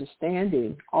you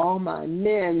understanding, all my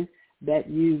men, that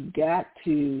you've got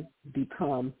to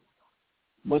become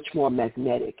much more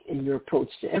magnetic in your approach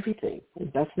to everything.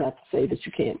 And that's not to say that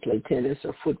you can't play tennis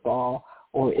or football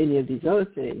or any of these other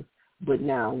things, but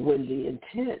now when the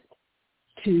intent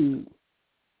to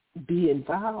be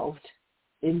involved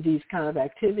in these kind of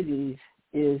activities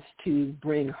is to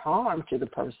bring harm to the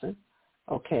person,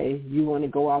 okay, you want to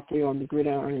go out there on the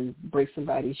gridiron and break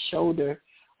somebody's shoulder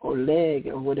or leg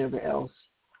or whatever else,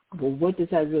 well, what does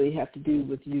that really have to do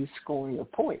with you scoring a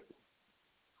point?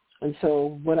 And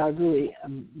so what I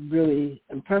am really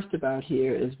impressed about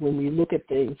here is when we look at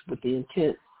things with the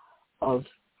intent of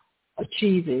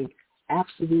achieving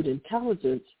absolute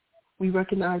intelligence, we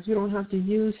recognize we don't have to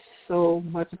use so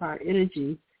much of our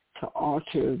energy to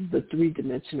alter the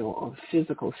three-dimensional or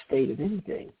physical state of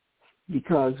anything.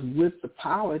 Because with the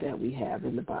power that we have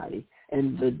in the body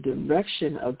and the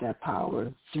direction of that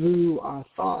power through our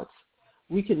thoughts,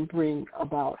 we can bring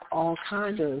about all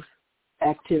kinds of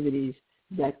activities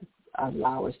that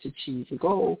allow us to achieve a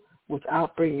goal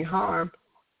without bringing harm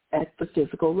at the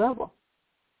physical level.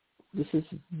 This is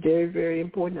very, very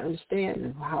important to understand.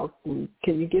 And how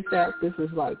can you get that? This is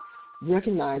like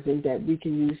recognizing that we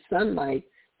can use sunlight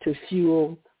to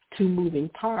fuel two moving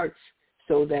parts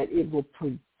so that it will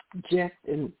project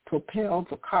and propel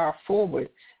the car forward,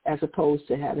 as opposed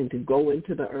to having to go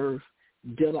into the earth,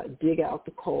 dig out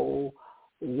the coal,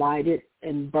 light it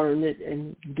and burn it,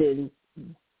 and then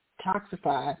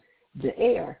toxify the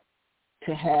air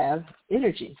to have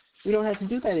energy. We don't have to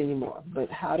do that anymore. But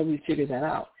how do we figure that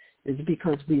out? It's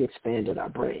because we expanded our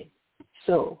brain.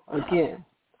 So, again,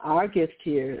 our gift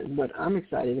here, and what I'm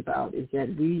excited about, is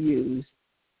that we use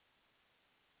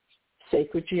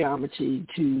sacred geometry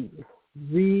to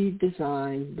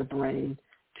redesign the brain,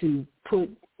 to put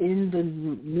in the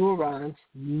neurons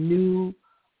new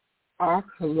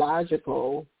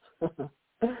archaeological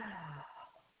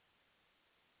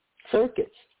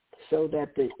circuits, so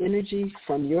that the energy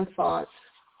from your thoughts,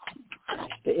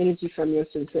 the energy from your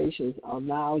sensations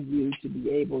allow you to be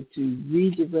able to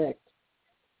redirect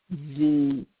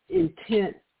the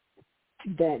intent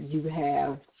that you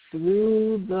have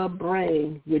through the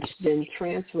brain, which then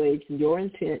translates your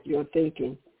intent, your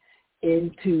thinking,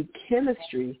 into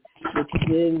chemistry, which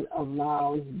then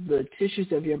allows the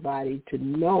tissues of your body to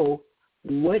know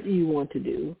what you want to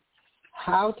do,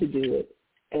 how to do it,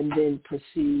 and then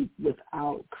proceed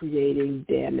without creating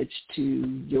damage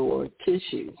to your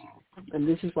tissues. And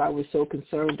this is why we're so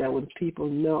concerned that when people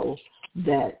know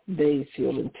that they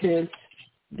feel intense,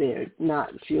 they're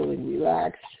not feeling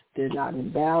relaxed, they're not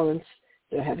in balance,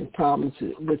 they're having problems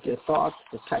with their thoughts,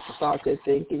 the type of thoughts they're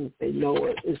thinking, they know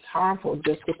it's harmful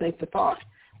just to think the thought,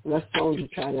 less so to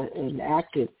try to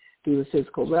enact it through the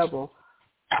physical level.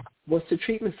 What's the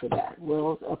treatment for that?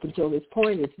 Well, up until this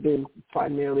point, it's been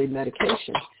primarily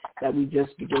medication, that we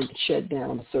just begin to shut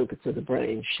down the circuits of the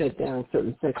brain, shut down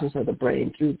certain sections of the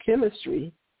brain through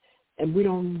chemistry, and we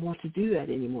don't want to do that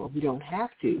anymore. We don't have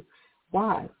to.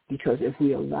 Why? Because if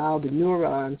we allow the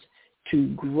neurons to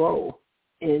grow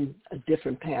in a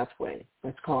different pathway,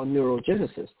 that's called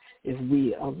neurogenesis, if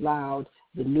we allowed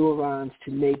the neurons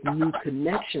to make new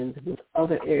connections with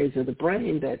other areas of the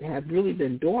brain that have really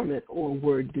been dormant or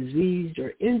were diseased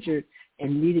or injured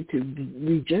and needed to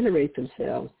regenerate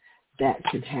themselves, that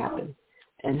can happen.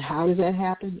 And how does that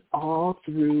happen? All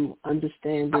through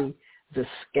understanding the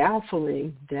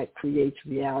scaffolding that creates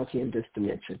reality in this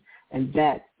dimension, and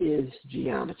that is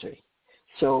geometry.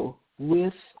 So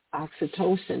with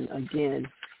oxytocin, again,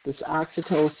 this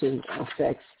oxytocin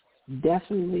affects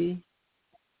definitely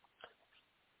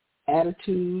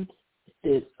attitude.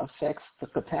 It affects the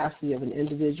capacity of an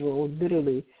individual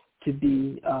literally to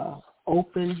be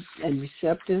open and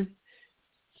receptive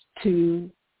to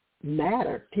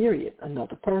matter, period.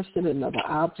 Another person, another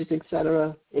object,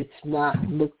 etc. It's not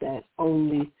looked at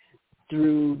only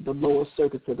through the lower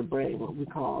circuits of the brain, what we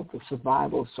call the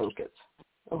survival circuits,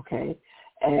 okay,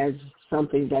 as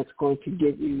something that's going to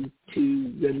get you to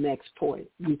your next point.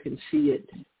 You can see it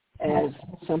as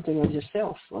something of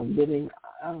yourself, a living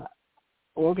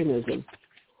organism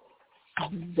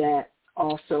that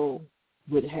also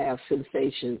would have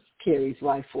sensations, carries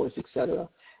life force, etc.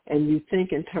 And you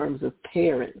think in terms of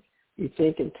parents. You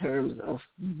think in terms of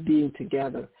being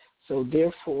together. So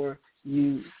therefore,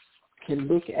 you can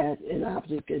look at an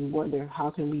object and wonder, how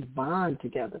can we bond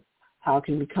together? How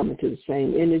can we come into the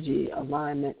same energy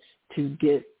alignment to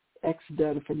get X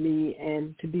done for me,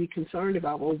 and to be concerned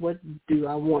about, well, what do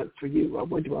I want for you, or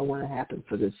what do I want to happen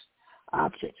for this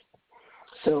object?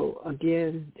 So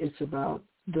again, it's about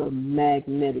the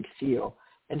magnetic field.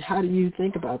 And how do you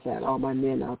think about that, all my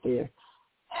men out there,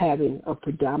 having a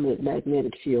predominant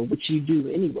magnetic field, which you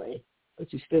do anyway,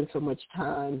 but you spend so much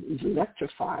time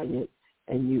electrifying it,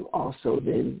 and you also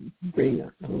then bring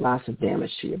lots of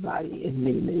damage to your body in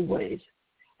many, many ways.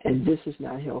 And this is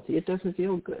not healthy. It doesn't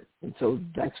feel good. And so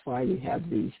that's why you have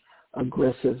these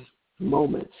aggressive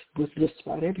moments with just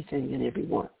about everything and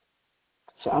everyone.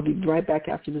 So I'll be right back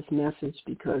after this message,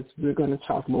 because we're going to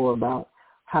talk more about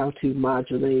how to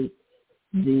modulate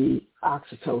the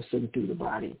oxytocin through the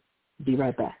body. Be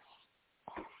right back.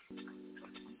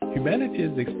 Humanity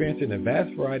is experiencing a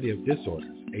vast variety of disorders: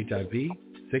 HIV,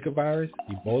 Zika virus,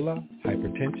 Ebola,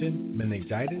 hypertension,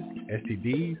 meningitis,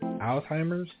 STDs,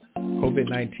 Alzheimer's,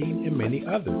 COVID-19, and many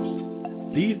others.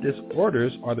 These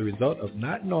disorders are the result of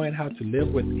not knowing how to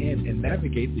live within and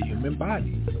navigate the human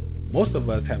body. Most of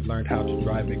us have learned how to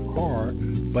drive a car,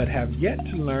 but have yet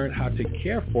to learn how to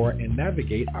care for and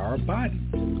navigate our body.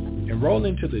 Enroll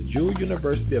into the J.E.W.E.L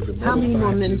University of Immortal How many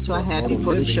more Sciences minutes do I have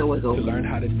before the show is over? To learn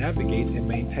how to navigate and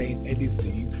maintain a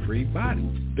disease-free body.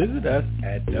 Visit us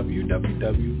at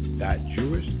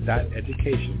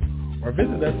www.jewish.education or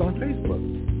visit us on Facebook.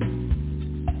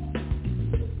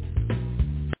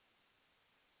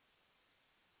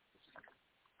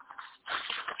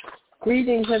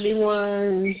 Greetings,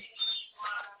 everyone.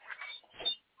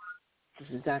 This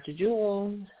is Dr.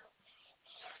 J.E.W.E.L,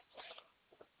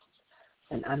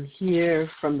 and I'm here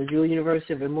from the J.E.W.E.L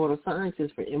University of Immortal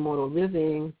Sciences for Immortal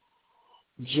Living,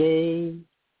 JNR.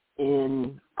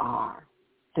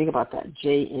 Think about that,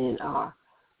 JNR.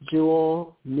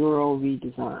 J.E.W.E.L Neuro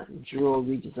Redesign, J.E.W.E.L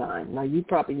Redesign. Now, you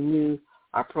probably knew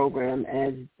our program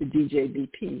as the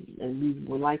DJBP, and we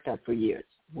were like that for years.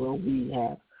 Well, we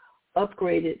have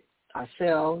upgraded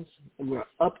ourselves, and we're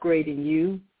upgrading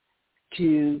you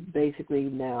to basically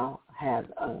now have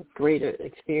a greater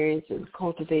experience in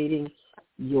cultivating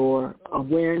your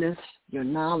awareness, your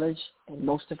knowledge, and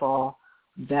most of all,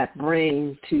 that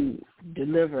brain to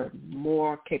deliver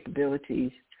more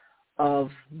capabilities of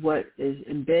what is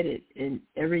embedded in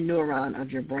every neuron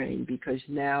of your brain, because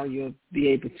now you'll be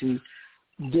able to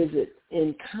visit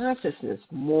in consciousness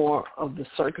more of the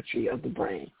circuitry of the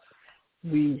brain.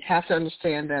 We have to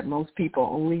understand that most people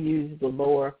only use the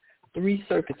lower 3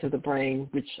 circuits of the brain,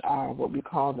 which are what we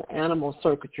call the animal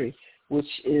circuitry,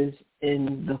 which is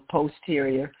in the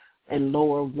posterior and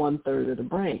lower 1/3 of the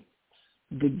brain.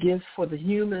 The gift for the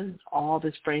human, all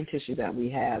this brain tissue that we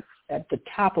have at the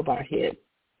top of our head,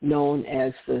 known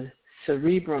as the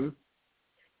cerebrum,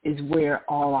 is where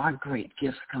all our great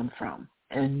gifts come from.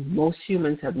 And most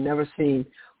humans have never seen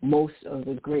most of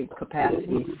the great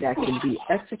capacities that can be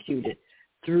executed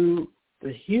through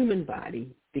the human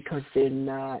body, because they're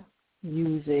not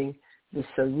using the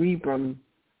cerebrum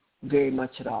very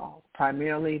much at all.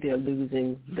 Primarily, they're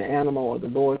losing the animal or the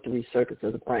lower 3 circuits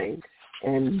of the brain.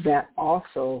 And that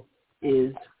also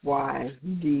is why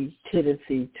the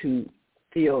tendency to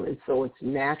feel as though it's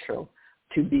natural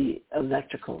to be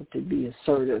electrical, to be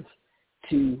assertive,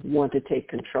 to want to take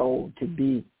control, to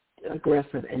be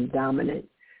aggressive and dominant,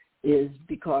 is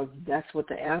because that's what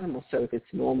the animal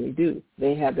circuits normally do.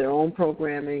 They have their own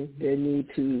programming, their need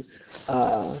to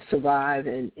survive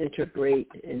and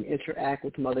integrate and interact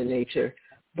with Mother Nature,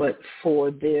 but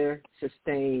for their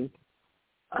sustained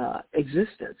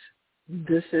existence.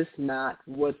 This is not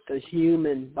what the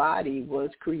human body was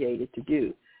created to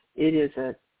do. It is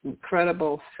an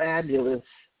incredible, fabulous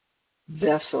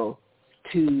vessel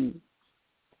to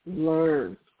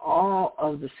learn all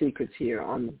of the secrets here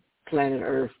on planet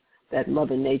Earth that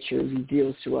Mother Nature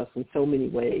reveals to us in so many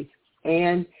ways,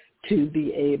 and to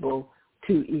be able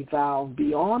to evolve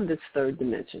beyond this 3rd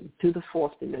dimension to the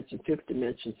 4th dimension, 5th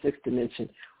dimension, 6th dimension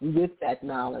with that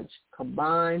knowledge,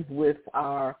 combined with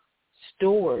our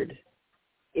stored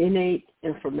innate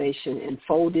information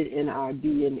encoded in our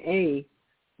DNA.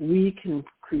 We can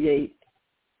create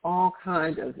all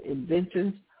kinds of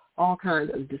inventions, all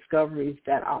kinds of discoveries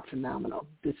that are phenomenal.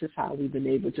 This is how we've been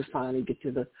able to finally get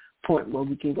to the point where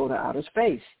we can go to outer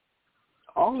space.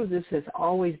 All of this has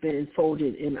always been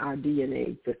enfolded in our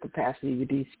DNA, the capacity to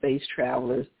be space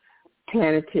travelers,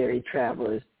 planetary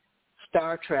travelers,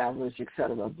 star travelers,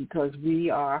 etc., because we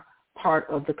are part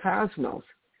of the cosmos.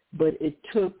 But it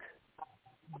took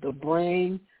the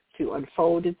brain to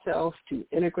unfold itself, to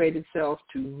integrate itself,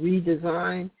 to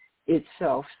redesign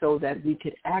itself so that we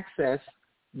could access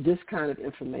this kind of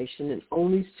information in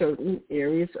only certain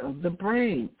areas of the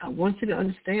brain. I want you to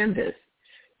understand this.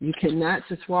 You cannot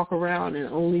just walk around and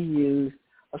only use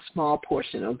a small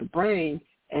portion of the brain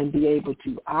and be able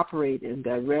to operate and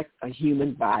direct a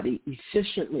human body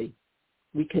efficiently.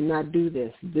 We cannot do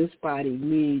this. This body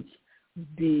needs to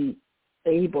be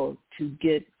able to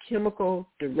get chemical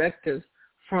directives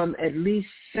from at least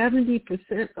 70%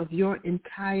 of your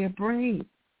entire brain.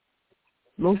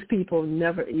 Most people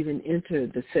never even enter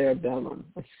the cerebrum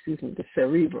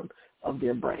of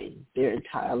their brain their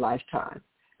entire lifetime.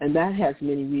 And that has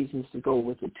many reasons to go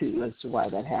with it, too, as to why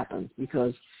that happens,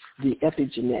 because the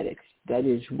epigenetics, that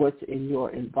is what's in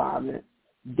your environment,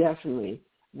 definitely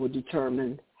will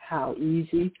determine how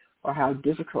easy or how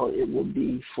difficult it will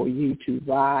be for you to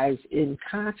rise in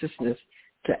consciousness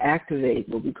to activate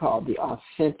what we call the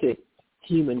authentic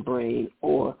human brain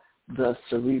or the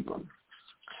cerebrum.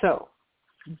 So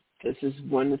this is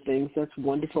one of the things that's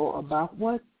wonderful about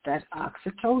what? That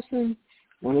oxytocin.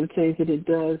 One of the things that it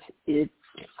does, it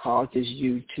causes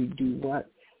you to do what?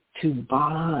 To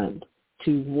bond,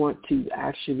 to want to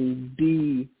actually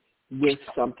be with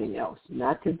something else,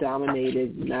 not to dominate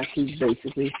it, not to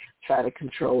basically try to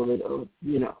control it or,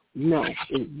 no.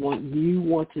 You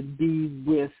want to be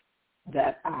with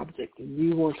that object and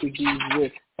you want to be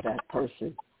with that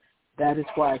person. That is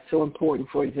why it's so important.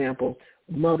 For example,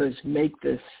 mothers make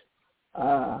this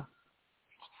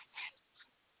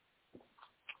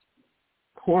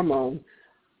hormone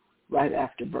right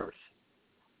after birth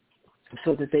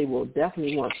so that they will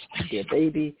definitely want their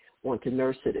baby, want to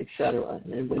nurse it, etc.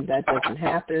 And when that doesn't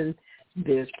happen,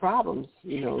 there's problems.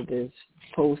 There's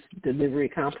post-delivery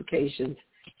complications,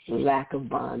 lack of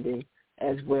bonding,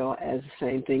 as well as the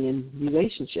same thing in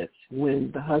relationships.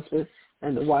 When the husband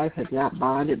and the wife have not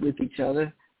bonded with each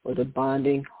other, or the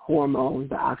bonding hormone,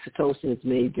 the oxytocin, is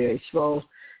made very slow,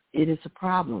 it is a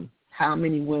problem. How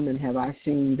many women have I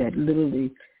seen that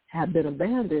literally have been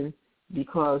abandoned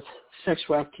because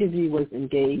sexual activity was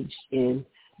engaged in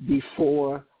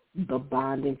before the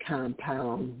bonding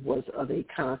compound was of a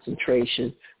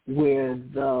concentration where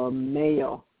the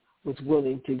male was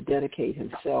willing to dedicate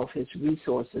himself, his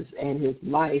resources, and his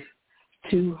life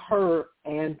to her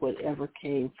and whatever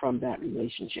came from that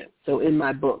relationship. So in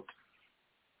my book,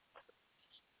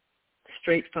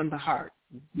 Straight from the Heart,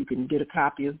 you can get a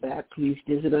copy of that. Please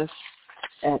visit us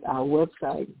at our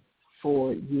website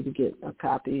for you to get a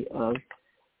copy of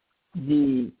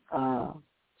the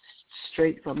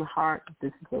Straight from the Heart.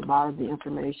 This is a lot of the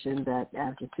information that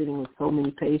after sitting with so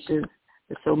many patients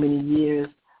for so many years,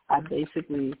 I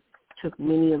basically took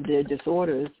many of their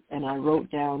disorders and I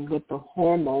wrote down what the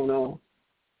hormonal,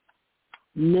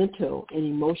 mental, and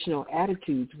emotional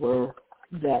attitudes were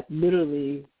that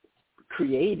literally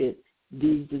created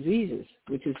these diseases,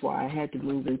 which is why I had to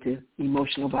move into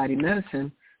emotional body medicine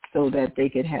so that they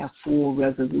could have full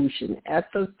resolution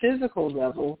at the physical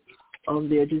level of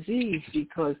their disease,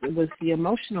 because it was the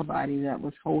emotional body that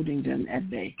was holding them at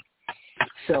bay.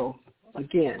 So,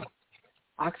 again,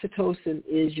 oxytocin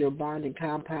is your bonding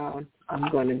compound.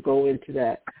 I'm going to go into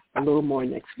that a little more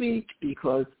next week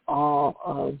because all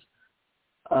of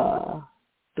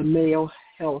the male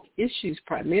health issues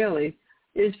primarily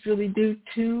is really due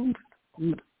to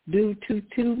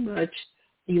too much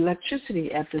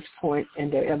electricity at this point in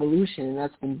their evolution, and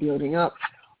that's been building up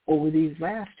over these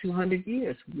last 200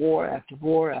 years, war after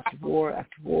war after war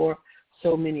after war,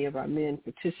 so many of our men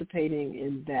participating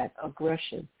in that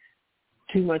aggression,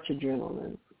 too much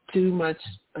adrenaline, too much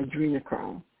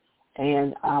adrenochrome,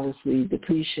 and obviously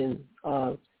depletion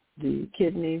of the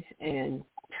kidneys and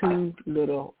too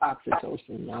little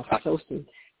oxytocin. Oxytocin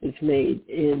is made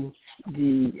in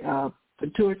the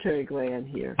pituitary gland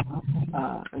here,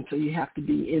 and so you have to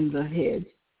be in the head,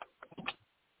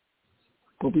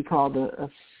 what we call the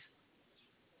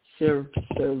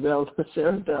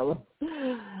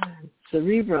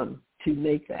cerebrum, to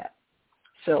make that.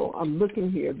 So I'm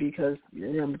looking here because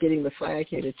I'm getting the flag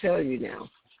here to tell you now.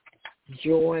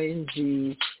 Join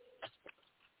the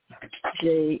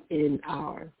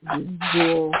J.E.W.E.L,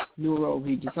 the Neuro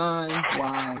redesign.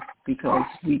 Why? Because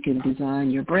we can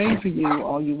design your brain for you,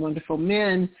 all you wonderful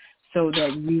men, so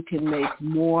that you can make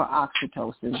more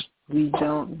oxytocin. We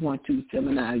don't want to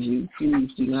feminize you.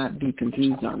 Please do not be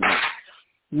confused on that.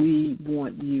 We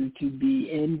want you to be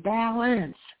in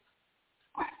balance.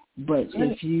 But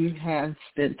if you have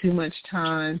spent too much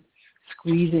time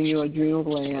squeezing your adrenal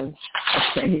glands,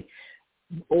 okay,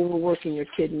 overworking your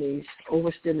kidneys,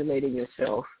 overstimulating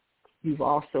yourself, you've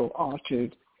also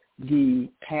altered the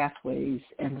pathways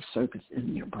and the circuits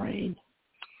in your brain.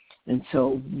 And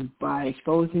so by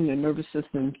exposing your nervous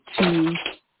system to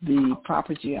the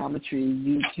proper geometry,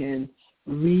 you can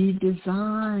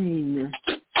redesign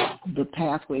the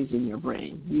pathways in your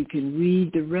brain. You can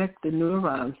redirect the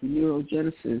neurons, the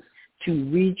neurogenesis,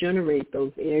 to regenerate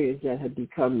those areas that have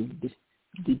become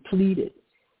depleted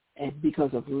and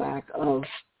because of lack of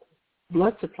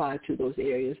blood supply to those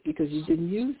areas, because you didn't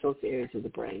use those areas of the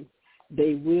brain.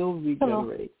 They will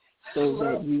regenerate so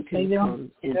that you can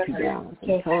come into balance.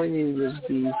 I'm telling you, you'll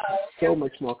be so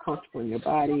much more comfortable in your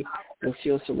body. You'll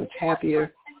feel so much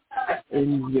happier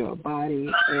in your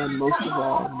body, and most of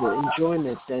all, the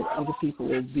enjoyment that other people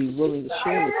will be willing to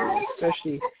share with you,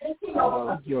 especially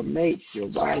your mates, your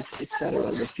wives,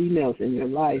 etc. The females in your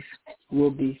life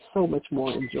will be so much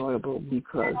more enjoyable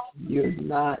because you're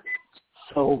not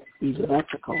so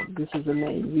electrical. This is the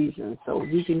main reason. So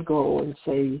we can go and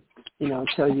say,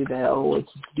 tell you that,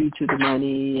 it's due to the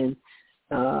money and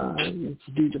it's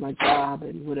due to my job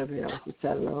and whatever else,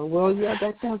 etc. Well, yeah,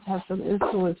 that does have some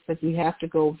influence, but we have to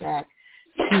go back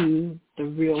to the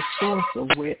real source of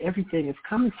where everything is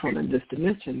coming from in this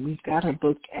dimension. We've got to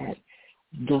look at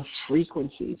the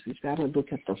frequencies. We've got to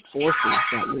look at the forces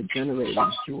that we're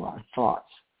generating through our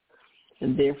thoughts.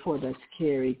 And therefore, that's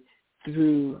carried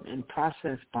through and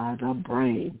processed by the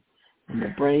brain. And the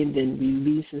brain then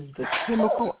releases the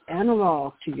chemical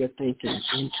analog to your thinking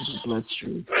into the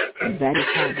bloodstream. And that is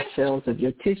how the cells of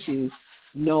your tissues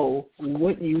know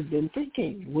what you've been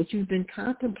thinking, what you've been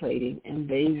contemplating, and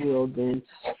they will then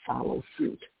follow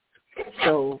suit.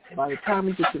 So by the time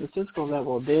we get to the physical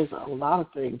level, there's a lot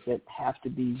of things that have to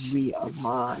be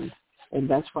realigned. And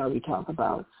that's why we talk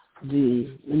about the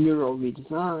neuro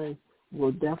redesign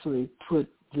will definitely put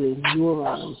the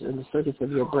neurons and the circuits of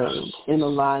your brain in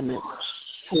alignment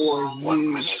for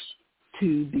you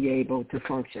to be able to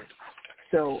function.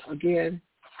 So again,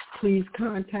 please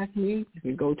contact me. You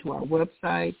can go to our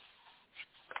website,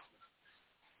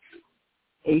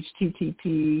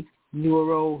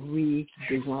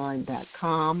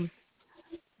 http://neuroredesign.com,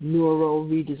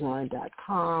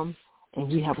 neuroredesign.com, and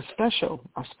we have a special.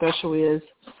 Our special is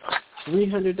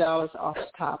 $300 off the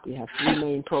top. We have 3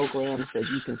 main programs that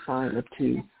you can sign up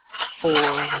to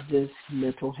for this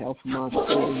mental health month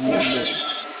for the year.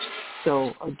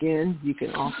 So again, you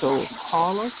can also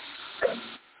call us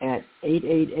at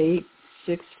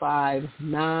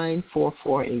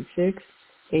 888-659-4486,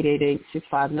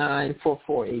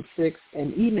 888-659-4486,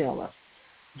 and email us,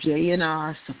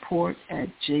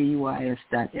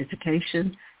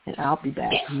 jnrsupport@JEWIS.education. And I'll be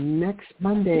back next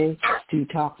Monday to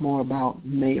talk more about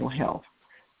male health.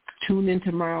 Tune in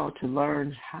tomorrow to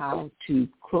learn how to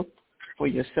cook for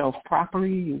yourself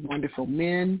properly, you wonderful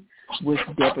men, with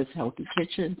Deborah's Healthy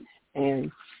Kitchen.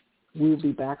 And we'll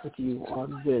be back with you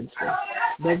on Wednesday.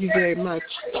 Love you very much.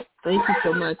 Thank you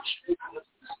so much.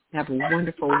 Have a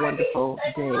wonderful, wonderful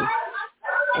day.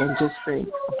 And just think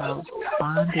about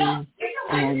bonding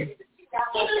and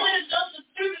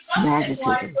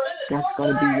magnetism. That's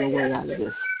going to be your way out of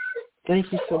this.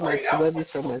 Thank you so much. Love you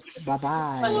so much.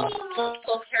 Bye-bye.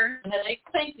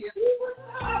 Thank you.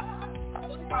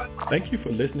 Thank you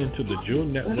for listening to the J.E.W.E.L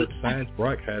Network Science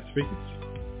Broadcast Frequency.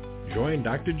 Join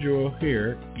Dr. J.E.W.E.L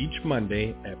here each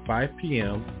Monday at 5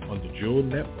 p.m. on the J.E.W.E.L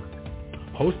Network,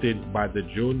 hosted by the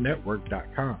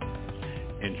J.E.W.E.Network.com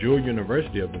and J.E.W.E.L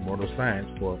University of Immortal Science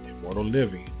for Immortal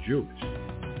Living Jewish.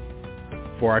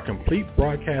 For our complete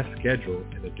broadcast schedule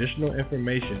and additional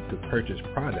information to purchase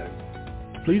products,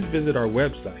 please visit our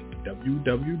website,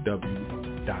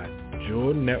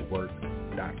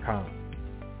 www.jewelnetwork.com.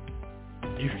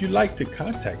 If you'd like to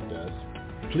contact us,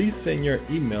 please send your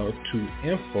email to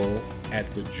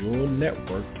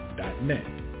info@thejewelnetwork.net.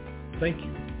 Thank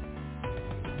you.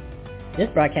 This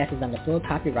broadcast is under full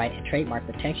copyright and trademark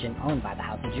protection owned by the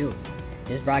House of J.E.W.E.L.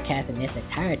 This broadcast in its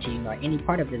entirety nor any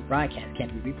part of this broadcast can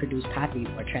be reproduced, copied,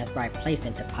 or transcribed, placed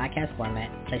into podcast format,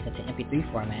 placed into MP3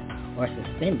 format, or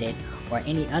suspended, or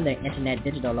any other internet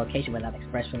digital location without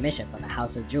express permission from the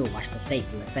House of J.E.W.E.L, Washington State,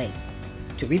 USA.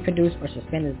 To reproduce or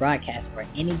suspend this broadcast or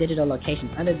any digital location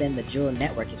other than the J.E.W.E.L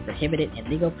Network is prohibited and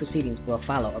legal proceedings will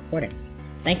follow accordingly.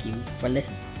 Thank you for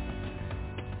listening.